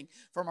understanding,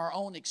 from our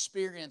own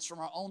experience, from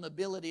our own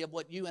ability of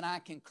what you and I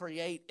can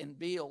create and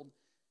build.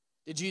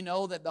 Did you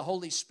know that the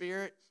Holy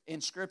Spirit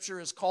in Scripture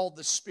is called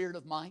the Spirit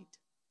of Might?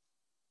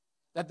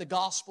 That the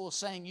gospel is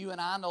saying you and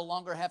I no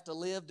longer have to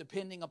live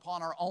depending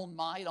upon our own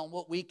might, on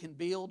what we can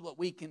build, what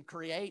we can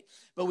create,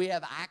 but we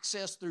have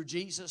access through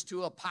Jesus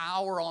to a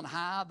power on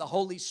high, the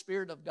Holy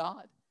Spirit of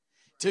God,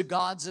 to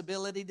God's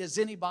ability. Does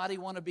anybody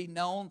want to be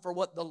known for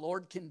what the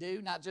Lord can do,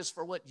 not just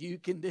for what you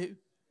can do?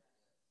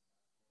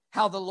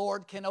 How the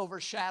Lord can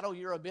overshadow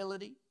your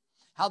ability,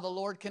 how the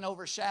Lord can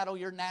overshadow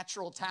your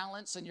natural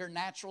talents and your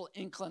natural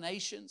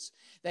inclinations,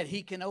 that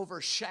He can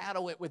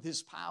overshadow it with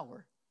His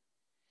power.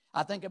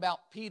 I think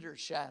about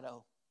Peter's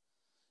shadow.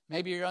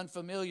 Maybe you're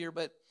unfamiliar,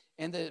 but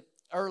in the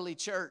early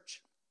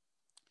church,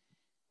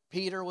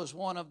 Peter was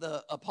one of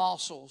the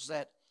apostles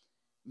that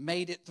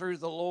made it through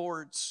the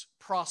Lord's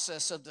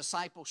process of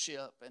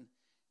discipleship. And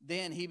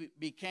then he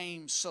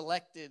became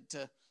selected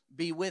to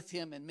be with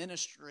Him in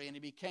ministry, and he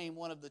became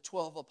one of the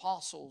 12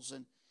 apostles.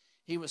 And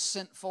he was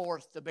sent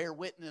forth to bear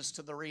witness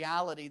to the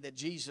reality that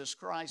Jesus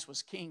Christ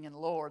was King and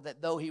Lord,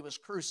 that though He was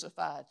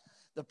crucified,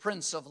 the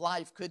Prince of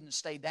Life couldn't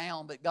stay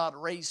down, but God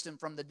raised Him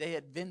from the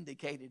dead,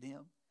 vindicated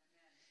Him.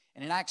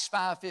 And in Acts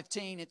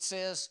 5:15, it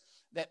says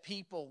that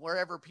people,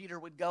 wherever Peter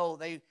would go,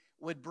 they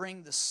would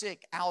bring the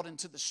sick out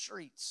into the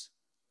streets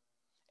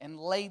and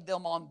laid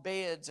them on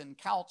beds and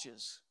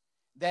couches,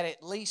 that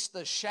at least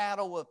the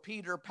shadow of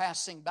Peter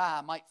passing by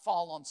might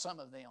fall on some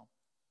of them,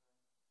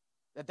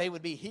 that they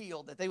would be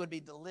healed, that they would be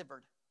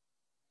delivered.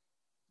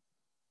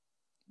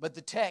 But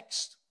the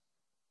text,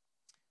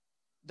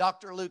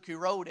 Dr. Luke, who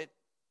wrote it,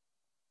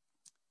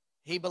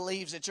 he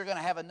believes that you're going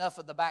to have enough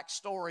of the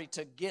backstory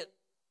to get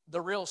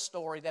the real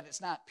story, that it's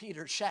not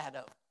Peter's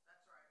shadow.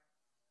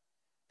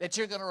 That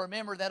you're going to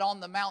remember that on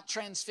the Mount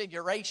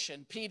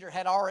Transfiguration, Peter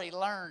had already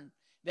learned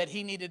that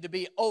he needed to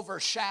be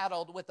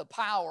overshadowed with the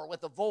power, with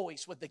the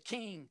voice, with the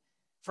King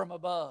from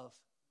above.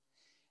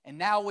 And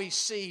now we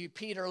see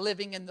Peter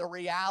living in the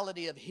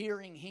reality of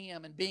hearing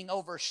Him and being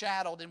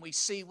overshadowed, and we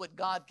see what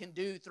God can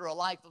do through a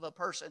life of a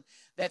person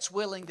that's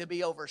willing to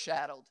be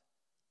overshadowed.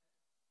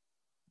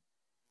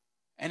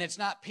 And it's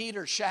not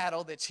Peter's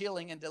shadow that's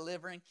healing and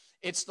delivering.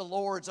 It's the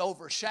Lord's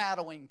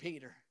overshadowing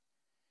Peter.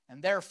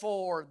 And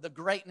therefore, the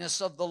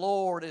greatness of the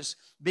Lord is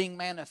being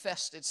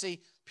manifested.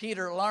 See,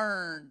 Peter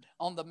learned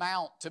on the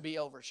mount to be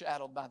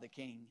overshadowed by the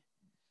King.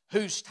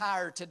 Who's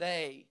tired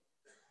today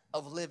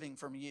of living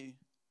from you?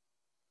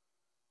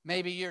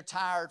 Maybe you're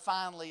tired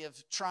finally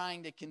of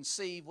trying to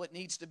conceive what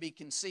needs to be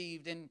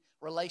conceived in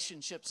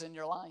relationships in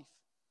your life.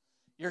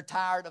 You're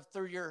tired of,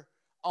 through your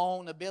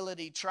own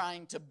ability,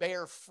 trying to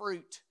bear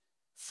fruit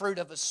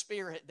of a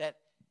spirit that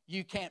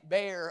you can't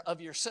bear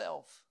of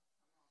yourself.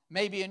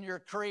 Maybe in your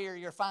career,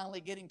 you're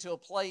finally getting to a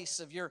place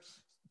of you're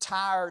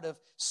tired of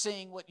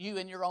seeing what you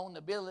in your own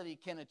ability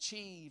can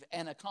achieve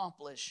and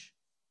accomplish.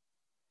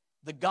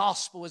 The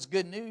gospel is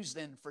good news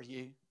then for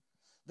you.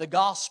 The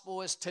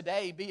gospel is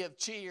today, be of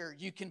cheer.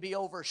 You can be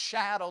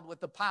overshadowed with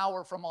the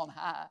power from on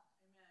high. Amen.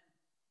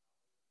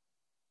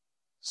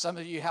 Some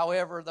of you,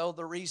 however, though,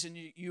 the reason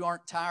you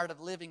aren't tired of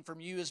living from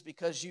you is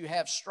because you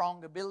have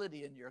strong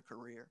ability in your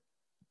career.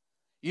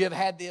 You have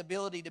had the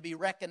ability to be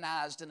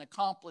recognized and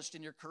accomplished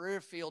in your career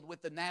field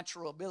with the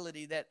natural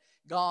ability that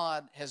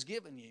God has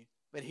given you.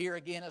 But here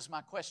again is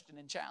my question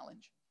and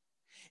challenge.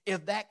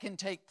 If that can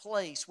take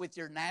place with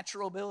your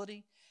natural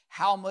ability,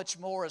 how much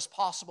more is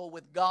possible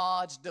with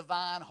God's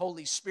divine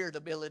Holy Spirit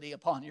ability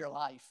upon your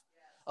life,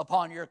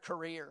 upon your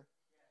career,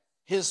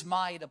 His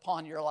might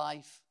upon your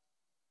life?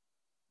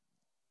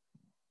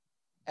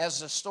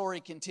 As the story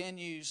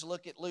continues,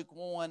 look at Luke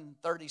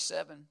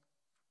 1:37.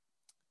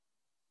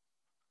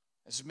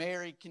 As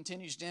Mary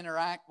continues to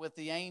interact with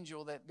the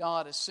angel that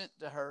God has sent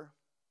to her.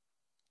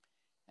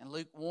 And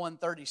Luke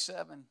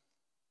 1:37.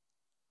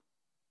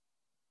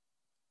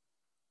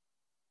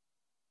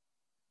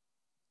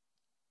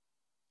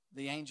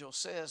 The angel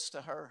says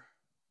to her,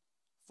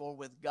 "For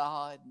with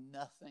God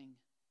nothing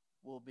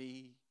will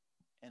be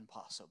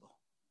impossible."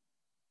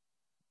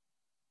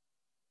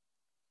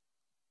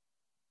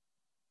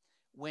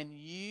 When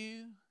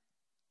you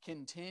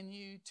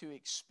continue to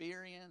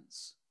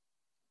experience,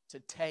 to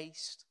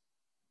taste,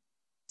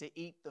 to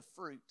eat the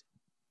fruit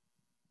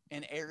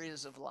in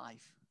areas of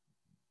life,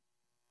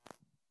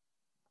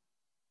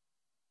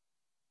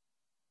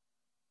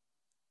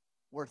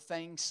 where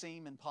things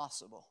seem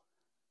impossible,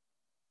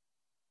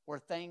 where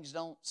things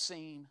don't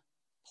seem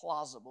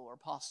plausible or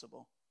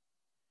possible,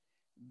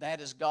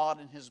 that is God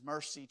in His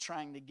mercy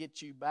trying to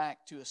get you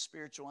back to a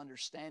spiritual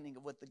understanding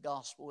of what the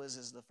gospel is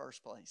in the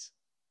first place.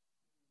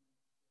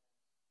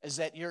 Is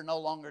that you're no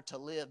longer to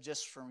live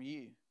just from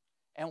you.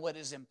 And what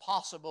is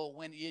impossible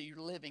when you're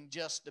living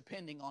just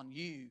depending on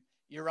you,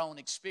 your own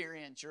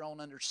experience, your own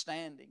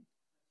understanding,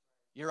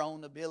 your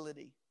own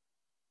ability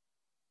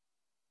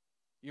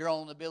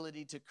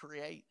to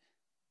create.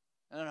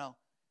 No.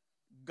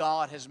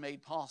 God has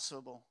made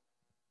possible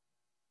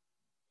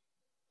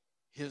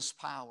His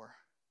power.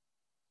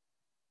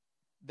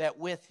 That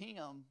with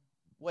Him,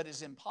 what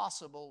is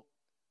impossible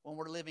when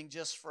we're living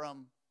just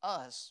from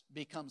us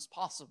becomes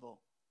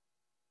possible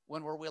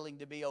when we're willing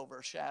to be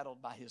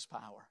overshadowed by His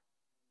power.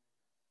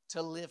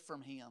 To live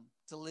from Him,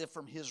 to live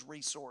from His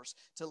resource,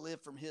 to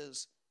live from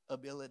His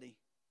ability.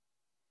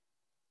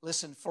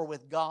 Listen, for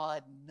with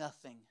God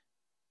nothing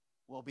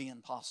will be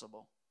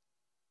impossible.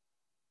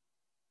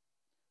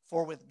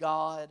 For with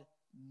God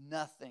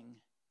nothing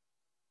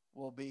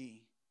will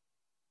be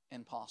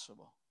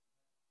impossible.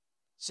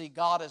 See,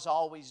 God is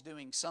always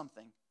doing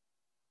something.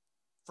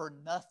 For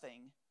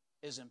nothing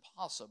is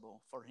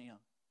impossible for Him.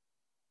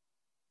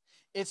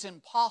 It's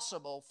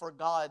impossible for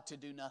God to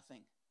do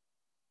nothing.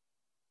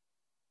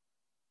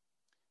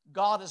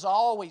 God is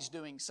always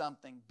doing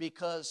something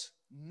because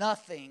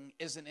nothing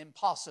is an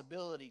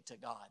impossibility to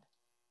God.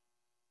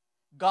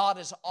 God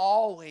is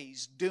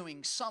always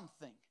doing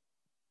something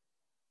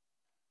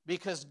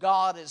because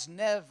God is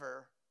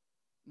never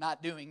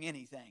not doing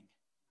anything.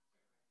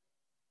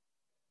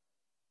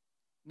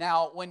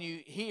 Now, when you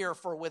hear,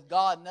 for with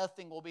God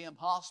nothing will be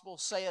impossible,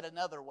 say it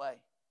another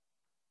way.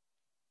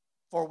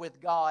 For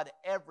with God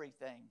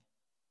everything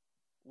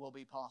will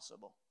be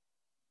possible.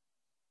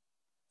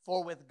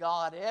 For with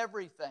God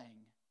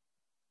everything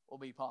will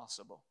be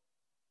possible.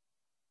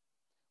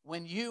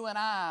 When you and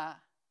I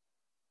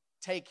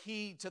take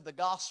heed to the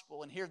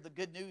gospel and hear the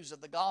good news of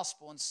the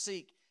gospel and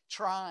seek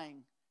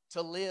trying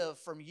to live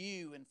from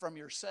you and from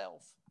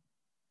yourself,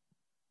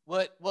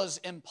 what was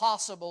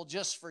impossible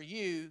just for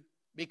you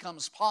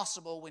becomes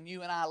possible when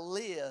you and I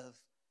live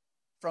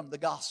from the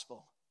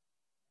gospel.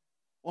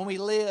 When we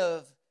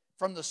live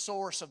from the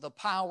source of the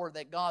power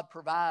that God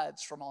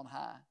provides from on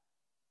high.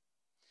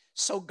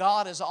 So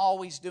God is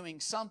always doing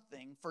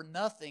something, for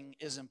nothing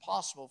is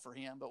impossible for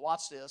Him. But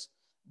watch this,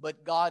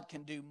 but God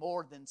can do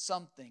more than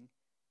something.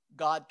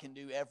 God can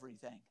do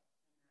everything.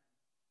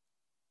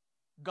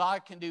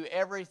 God can do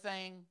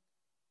everything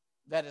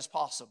that is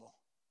possible.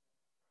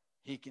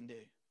 He can do.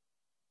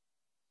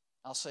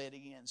 I'll say it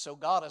again. So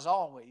God is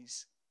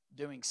always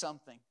doing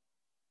something,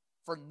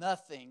 for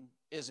nothing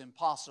is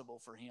impossible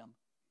for Him.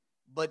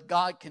 But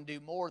God can do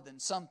more than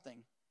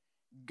something.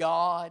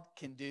 God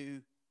can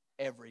do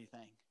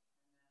everything.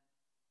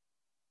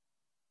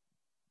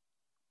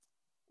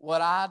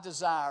 What I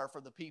desire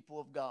for the people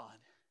of God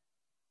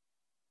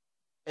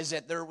is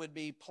that there would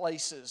be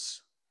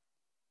places,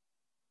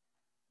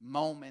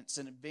 moments,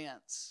 and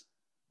events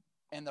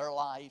in their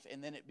life,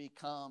 and then it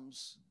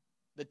becomes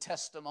the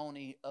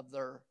testimony of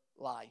their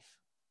life.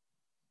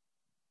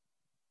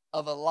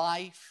 Of a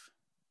life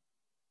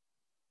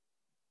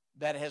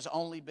that has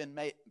only been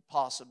made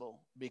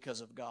possible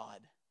because of God.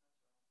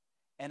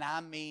 And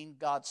I mean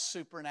God's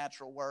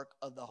supernatural work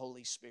of the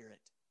Holy Spirit.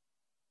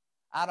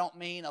 I don't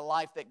mean a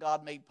life that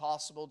God made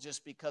possible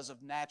just because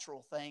of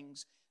natural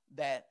things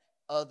that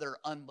other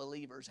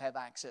unbelievers have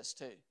access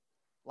to,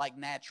 like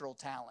natural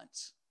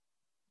talents,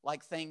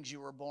 like things you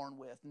were born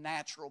with,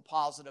 natural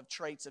positive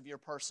traits of your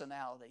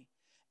personality,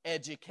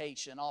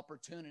 education,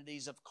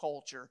 opportunities of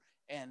culture,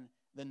 and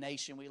the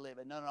nation we live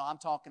in. No, I'm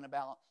talking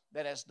about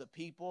that as the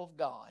people of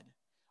God,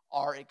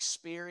 our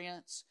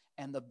experience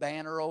and the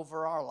banner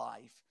over our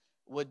life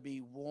would be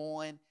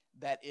one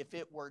that if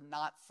it were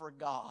not for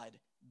God,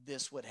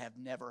 this would have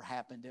never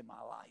happened in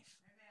my life.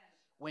 Amen.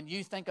 When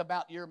you think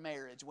about your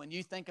marriage, when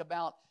you think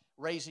about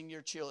raising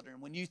your children,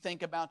 when you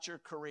think about your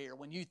career,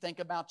 when you think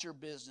about your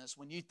business,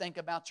 when you think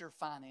about your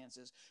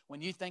finances,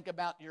 when you think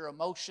about your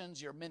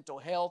emotions, your mental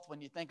health,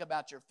 when you think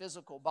about your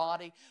physical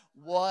body,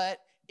 what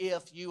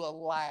if you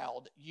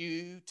allowed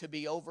you to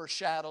be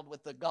overshadowed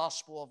with the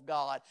gospel of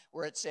God,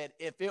 where it said,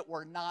 if it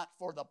were not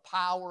for the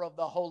power of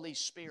the Holy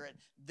Spirit,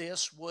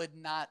 this would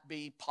not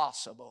be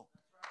possible.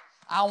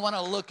 I want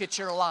to look at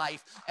your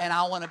life and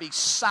I want to be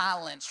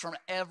silenced from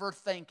ever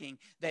thinking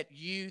that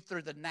you,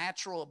 through the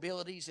natural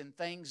abilities and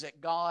things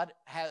that God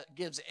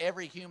gives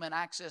every human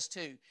access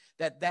to,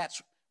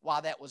 that's why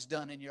that was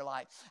done in your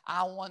life.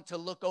 I want to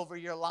look over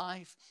your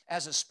life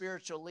as a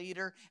spiritual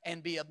leader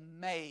and be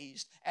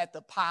amazed at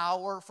the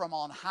power from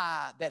on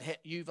high that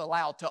you've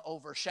allowed to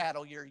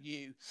overshadow your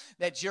you.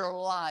 That your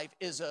life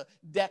is a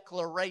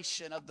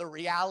declaration of the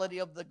reality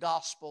of the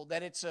gospel.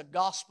 That it's a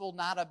gospel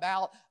not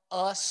about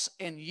us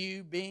and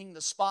you being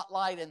the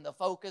spotlight and the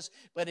focus,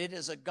 but it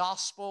is a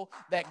gospel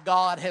that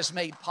God has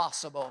made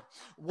possible.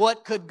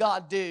 What could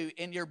God do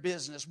in your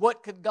business?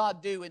 What could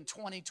God do in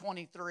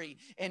 2023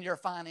 in your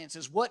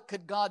finances? What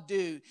could God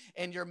do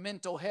in your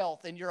mental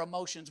health and your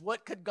emotions?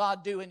 What could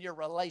God do in your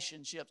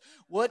relationships?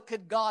 What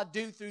could God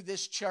do through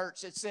this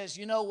church that says,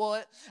 you know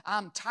what?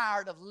 I'm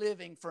tired of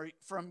living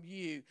from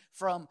you,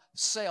 from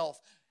self.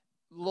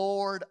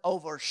 Lord,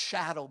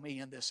 overshadow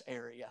me in this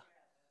area.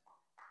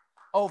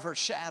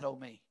 Overshadow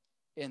me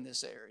in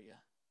this area.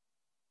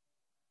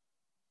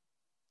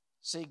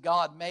 See,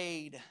 God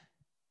made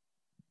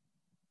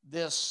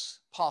this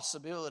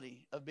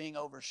possibility of being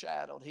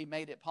overshadowed. He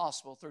made it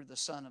possible through the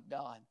Son of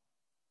God.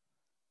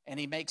 And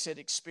He makes it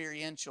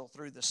experiential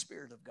through the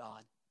Spirit of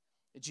God.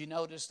 Did you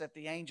notice that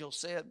the angel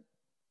said,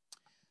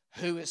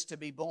 who is to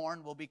be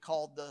born will be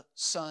called the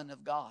Son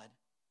of God?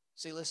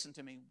 See, listen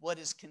to me. What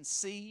is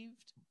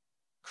conceived,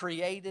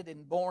 created,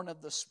 and born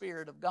of the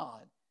Spirit of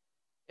God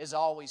is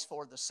always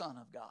for the Son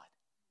of God.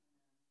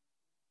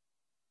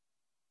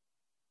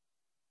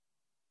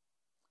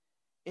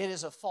 It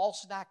is a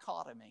false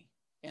dichotomy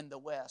in the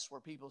West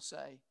where people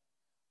say,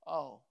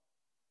 oh,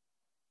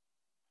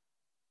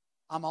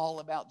 I'm all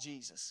about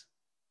Jesus.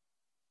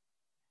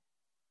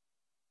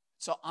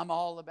 So I'm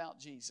all about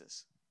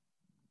Jesus.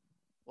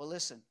 Well,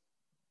 listen.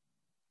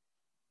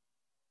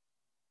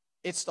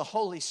 It's the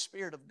Holy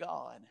Spirit of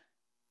God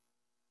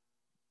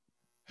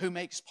who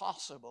makes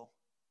possible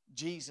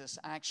Jesus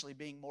actually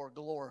being more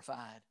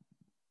glorified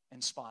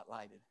and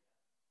spotlighted.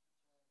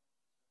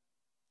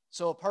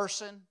 So a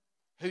person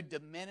who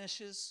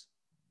diminishes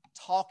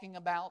talking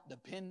about,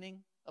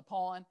 depending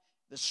upon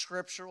the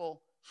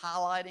scriptural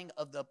highlighting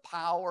of the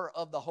power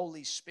of the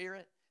Holy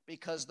Spirit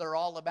because they're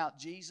all about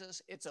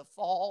Jesus, it's a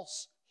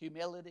false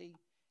humility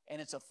and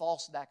it's a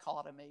false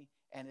dichotomy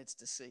and it's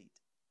deceit.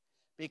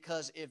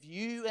 Because if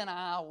you and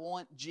I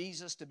want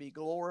Jesus to be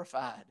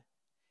glorified,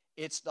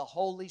 it's the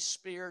Holy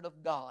Spirit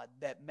of God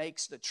that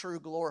makes the true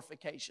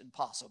glorification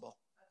possible.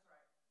 That's right.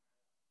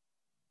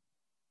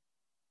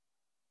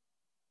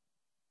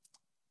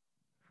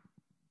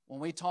 When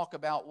we talk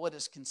about what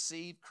is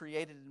conceived,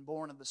 created, and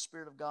born of the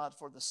Spirit of God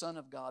for the Son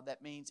of God,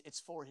 that means it's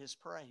for His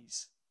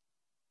praise.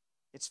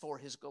 It's for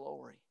His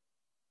glory.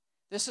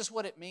 This is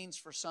what it means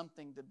for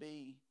something to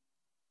be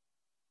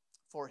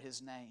for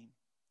His name.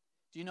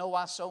 Do you know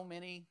why so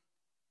many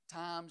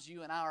times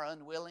you and I are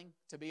unwilling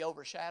to be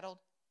overshadowed?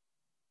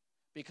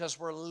 Because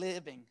we're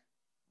living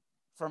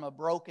from a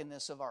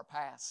brokenness of our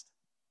past.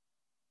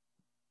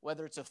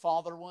 Whether it's a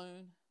father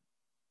wound,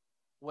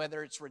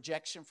 whether it's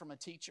rejection from a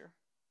teacher,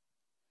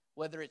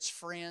 whether it's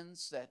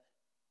friends that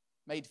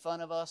made fun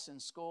of us in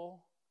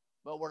school,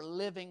 but we're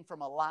living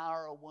from a lie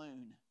or a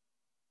wound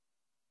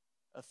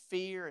of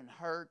fear and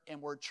hurt, and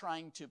we're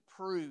trying to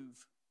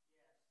prove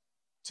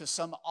to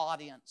some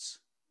audience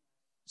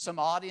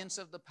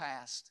of the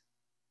past,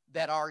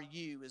 that our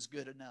you is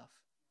good enough.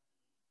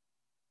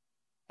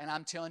 And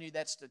I'm telling you,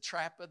 that's the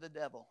trap of the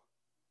devil,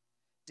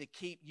 to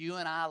keep you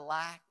and I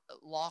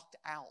locked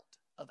out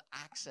of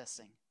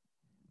accessing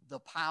the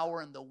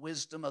power and the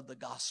wisdom of the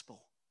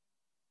gospel.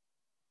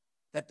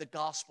 That the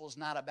gospel is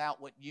not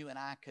about what you and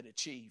I could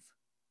achieve.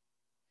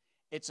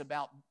 It's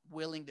about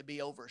willing to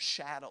be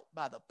overshadowed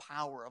by the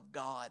power of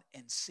God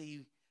and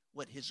see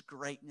what His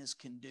greatness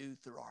can do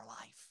through our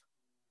life.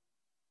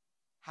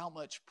 How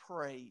much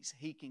praise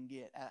He can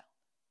get out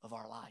of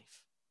our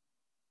life.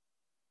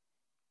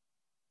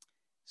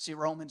 See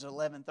Romans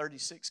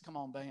 11:36, come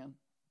on, band.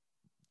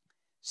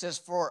 It says,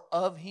 for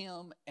of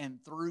Him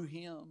and through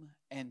Him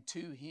and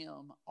to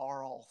Him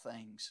are all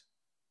things,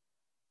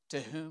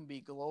 to whom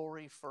be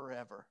glory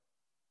forever.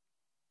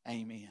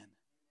 Amen.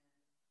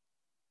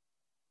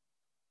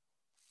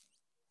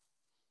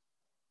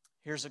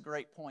 Here's a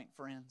great point,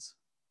 friends.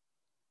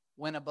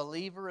 When a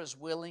believer is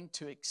willing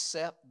to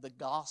accept the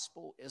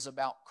gospel is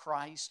about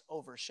Christ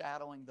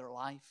overshadowing their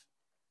life,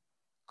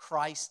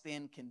 Christ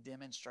then can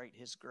demonstrate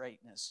His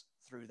greatness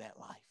through that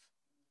life.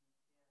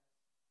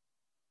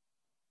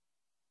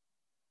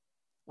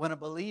 When a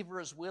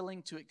believer is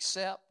willing to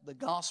accept the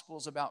gospel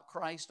is about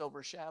Christ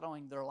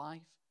overshadowing their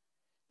life,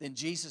 then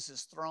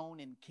Jesus'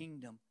 throne and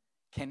kingdom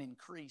can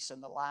increase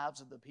in the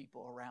lives of the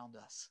people around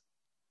us.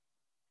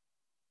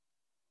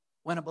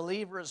 When a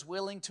believer is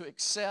willing to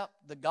accept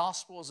the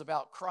gospel is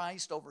about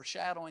Christ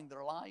overshadowing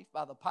their life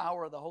by the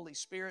power of the Holy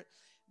Spirit,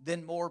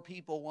 then more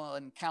people will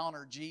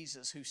encounter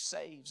Jesus who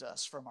saves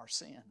us from our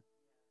sin.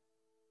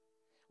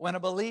 When a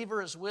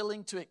believer is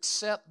willing to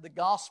accept the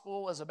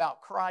gospel as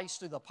about Christ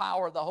through the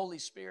power of the Holy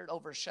Spirit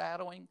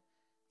overshadowing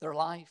their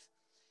life,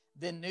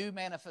 then new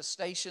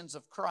manifestations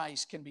of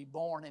Christ can be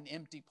born in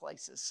empty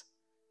places,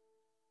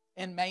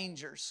 in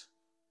mangers,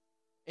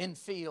 in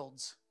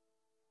fields,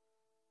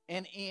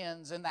 in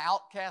inns, in the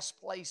outcast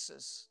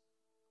places.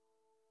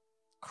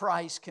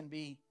 Christ can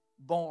be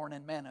born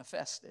and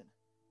manifested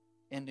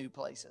in new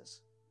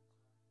places.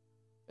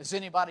 Is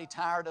anybody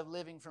tired of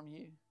living from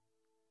you?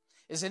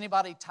 Is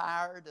anybody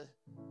tired of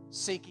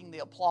seeking the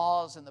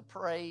applause and the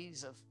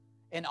praise of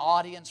an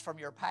audience from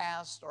your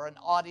past or an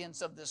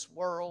audience of this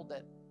world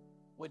that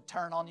would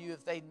turn on you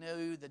if they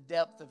knew the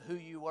depth of who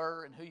you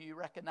were and who you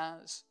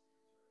recognize,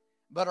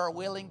 but are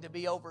willing to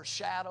be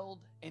overshadowed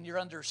in your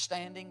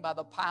understanding by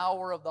the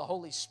power of the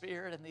Holy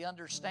Spirit and the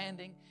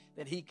understanding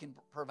that He can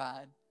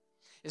provide?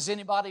 Is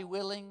anybody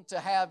willing to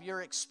have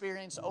your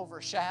experience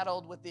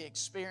overshadowed with the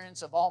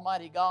experience of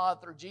Almighty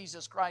God through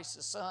Jesus Christ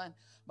the Son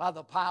by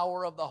the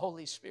power of the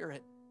Holy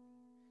Spirit?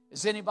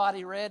 Is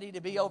anybody ready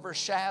to be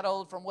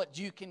overshadowed from what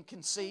you can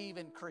conceive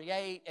and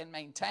create and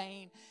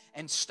maintain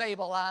and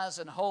stabilize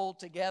and hold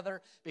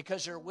together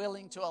because you're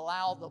willing to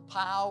allow the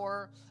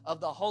power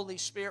of the Holy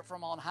Spirit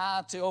from on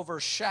high to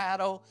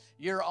overshadow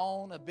your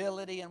own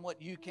ability and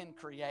what you can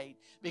create?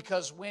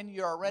 Because when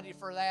you're ready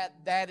for that,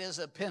 that is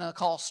a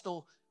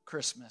Pentecostal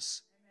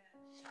Christmas.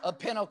 A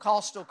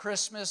Pentecostal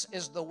Christmas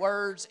is the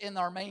words in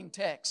our main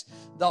text.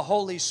 The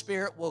Holy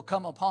Spirit will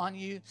come upon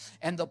you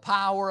and the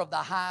power of the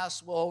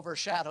highest will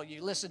overshadow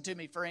you. Listen to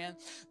me, friend.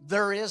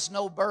 There is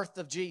no birth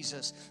of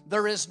Jesus.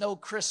 There is no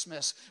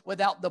Christmas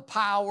without the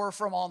power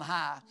from on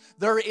high.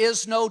 There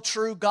is no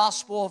true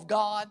gospel of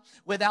God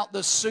without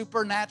the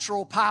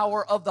supernatural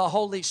power of the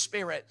Holy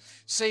Spirit.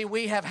 See,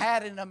 we have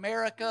had in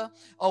America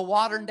a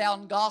watered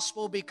down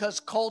gospel because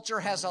culture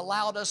has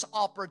allowed us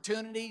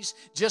opportunities,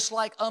 just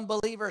like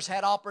unbelievers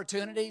had opportunities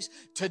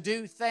to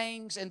do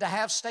things and to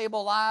have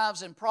stable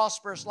lives and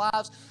prosperous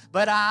lives.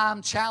 But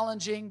I'm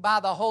challenging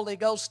by the Holy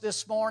Ghost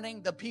this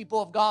morning the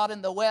people of God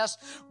in the West.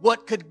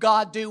 What could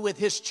God do with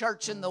His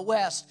church in the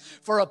West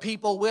for a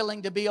people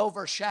willing to be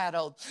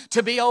overshadowed?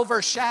 To be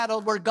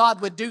overshadowed where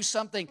God would do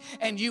something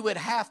and you would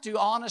have to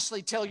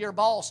honestly tell your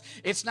boss,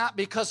 it's not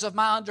because of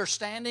my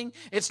understanding,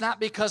 it's not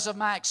because of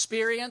my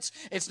experience,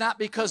 it's not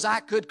because I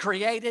could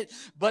create it,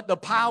 but the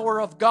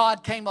power of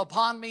God came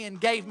upon me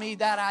and gave me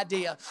that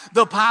idea.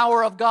 The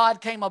power of God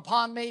came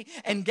upon me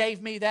and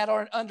gave me that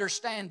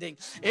understanding.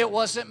 It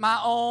wasn't my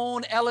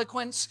own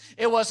eloquence.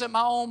 It wasn't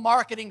my own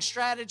marketing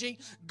strategy.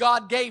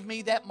 God gave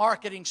me that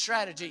marketing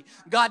strategy.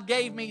 God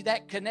gave me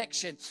that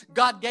connection.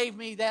 God gave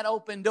me that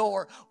open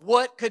door.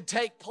 What could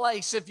take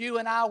place if you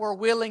and I were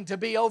willing to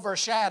be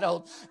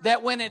overshadowed?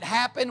 That when it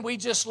happened, we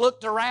just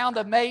looked around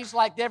amazed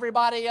like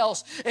everybody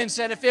else and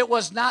said, if it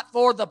was not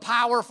for the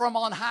power from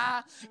on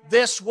high,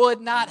 this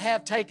would not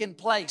have taken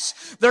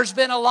place. There's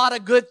been a lot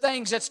of good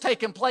things that's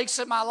taken place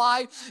in my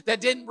life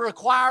that didn't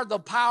require the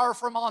power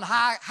from on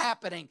high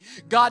happening.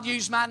 God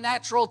used my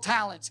natural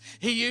talents.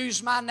 He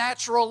used my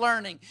natural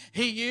learning.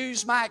 He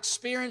used my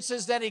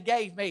experiences that He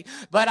gave me.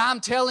 But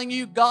I'm telling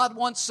you, God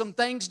wants some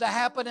things to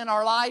happen in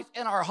our life,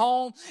 in our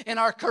home, in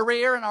our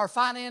career, in our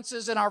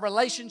finances, in our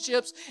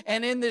relationships,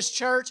 and in this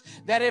church,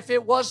 that if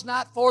it was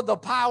not for the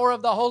power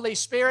of the Holy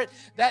Spirit,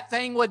 that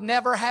thing would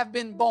never have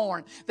been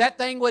born. That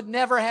thing would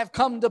never have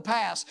come to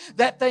pass.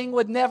 That thing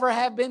would never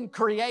have been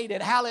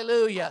created.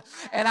 Hallelujah.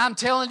 And I'm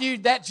telling you,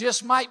 that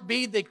just might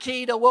be the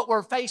key to what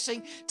we're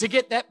facing to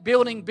get that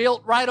building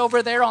built right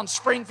over there on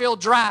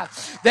Springfield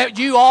Drive. That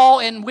you all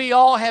and we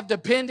all have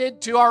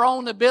depended to our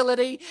own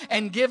ability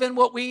and given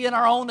what we in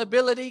our own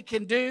ability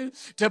can do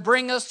to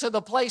bring us to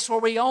the place where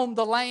we own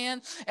the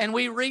land and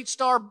we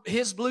reached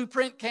His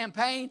Blueprint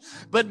campaign.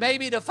 But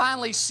maybe to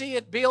finally see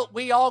it built,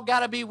 we all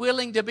got to be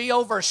willing to be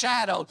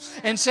overshadowed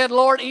and said,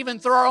 Lord, even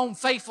through our own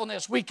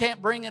faithfulness, we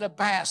can't bring it to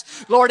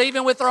pass. Lord,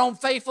 even with our own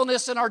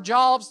faithfulness in our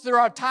jobs, through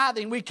our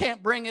tithing, we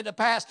can't bring it to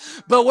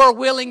pass. But we're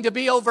willing to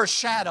be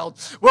overshadowed.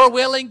 We're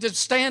willing to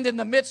stand in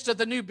the midst of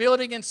the new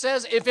building and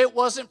says, if it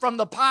wasn't from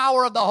the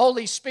power of the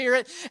Holy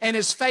Spirit and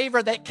His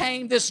favor that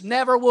came, this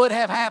never would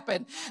have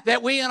happened.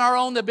 That we in our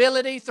own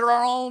ability, through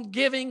our own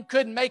giving,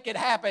 couldn't make it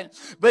happen.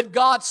 But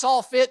God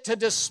saw fit to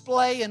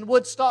display in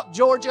Woodstock,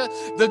 Georgia,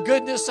 the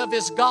goodness of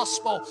His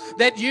gospel.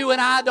 That you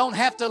and I don't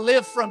have to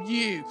live from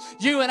you.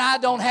 You and I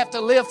don't have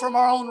to live from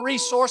our own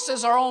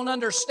resources, our own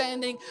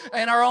understanding,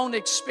 and our own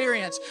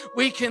experience.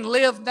 We can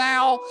live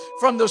now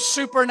from the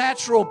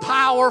supernatural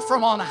power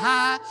from on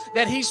high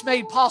that He's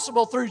made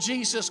possible through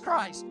Jesus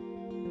Christ.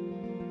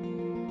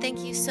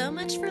 Thank you so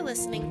much for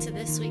listening to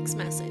this week's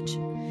message.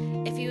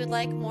 If you would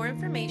like more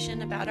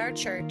information about our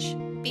church,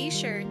 be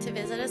sure to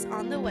visit us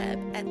on the web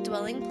at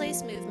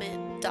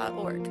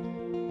dwellingplacemovement.org.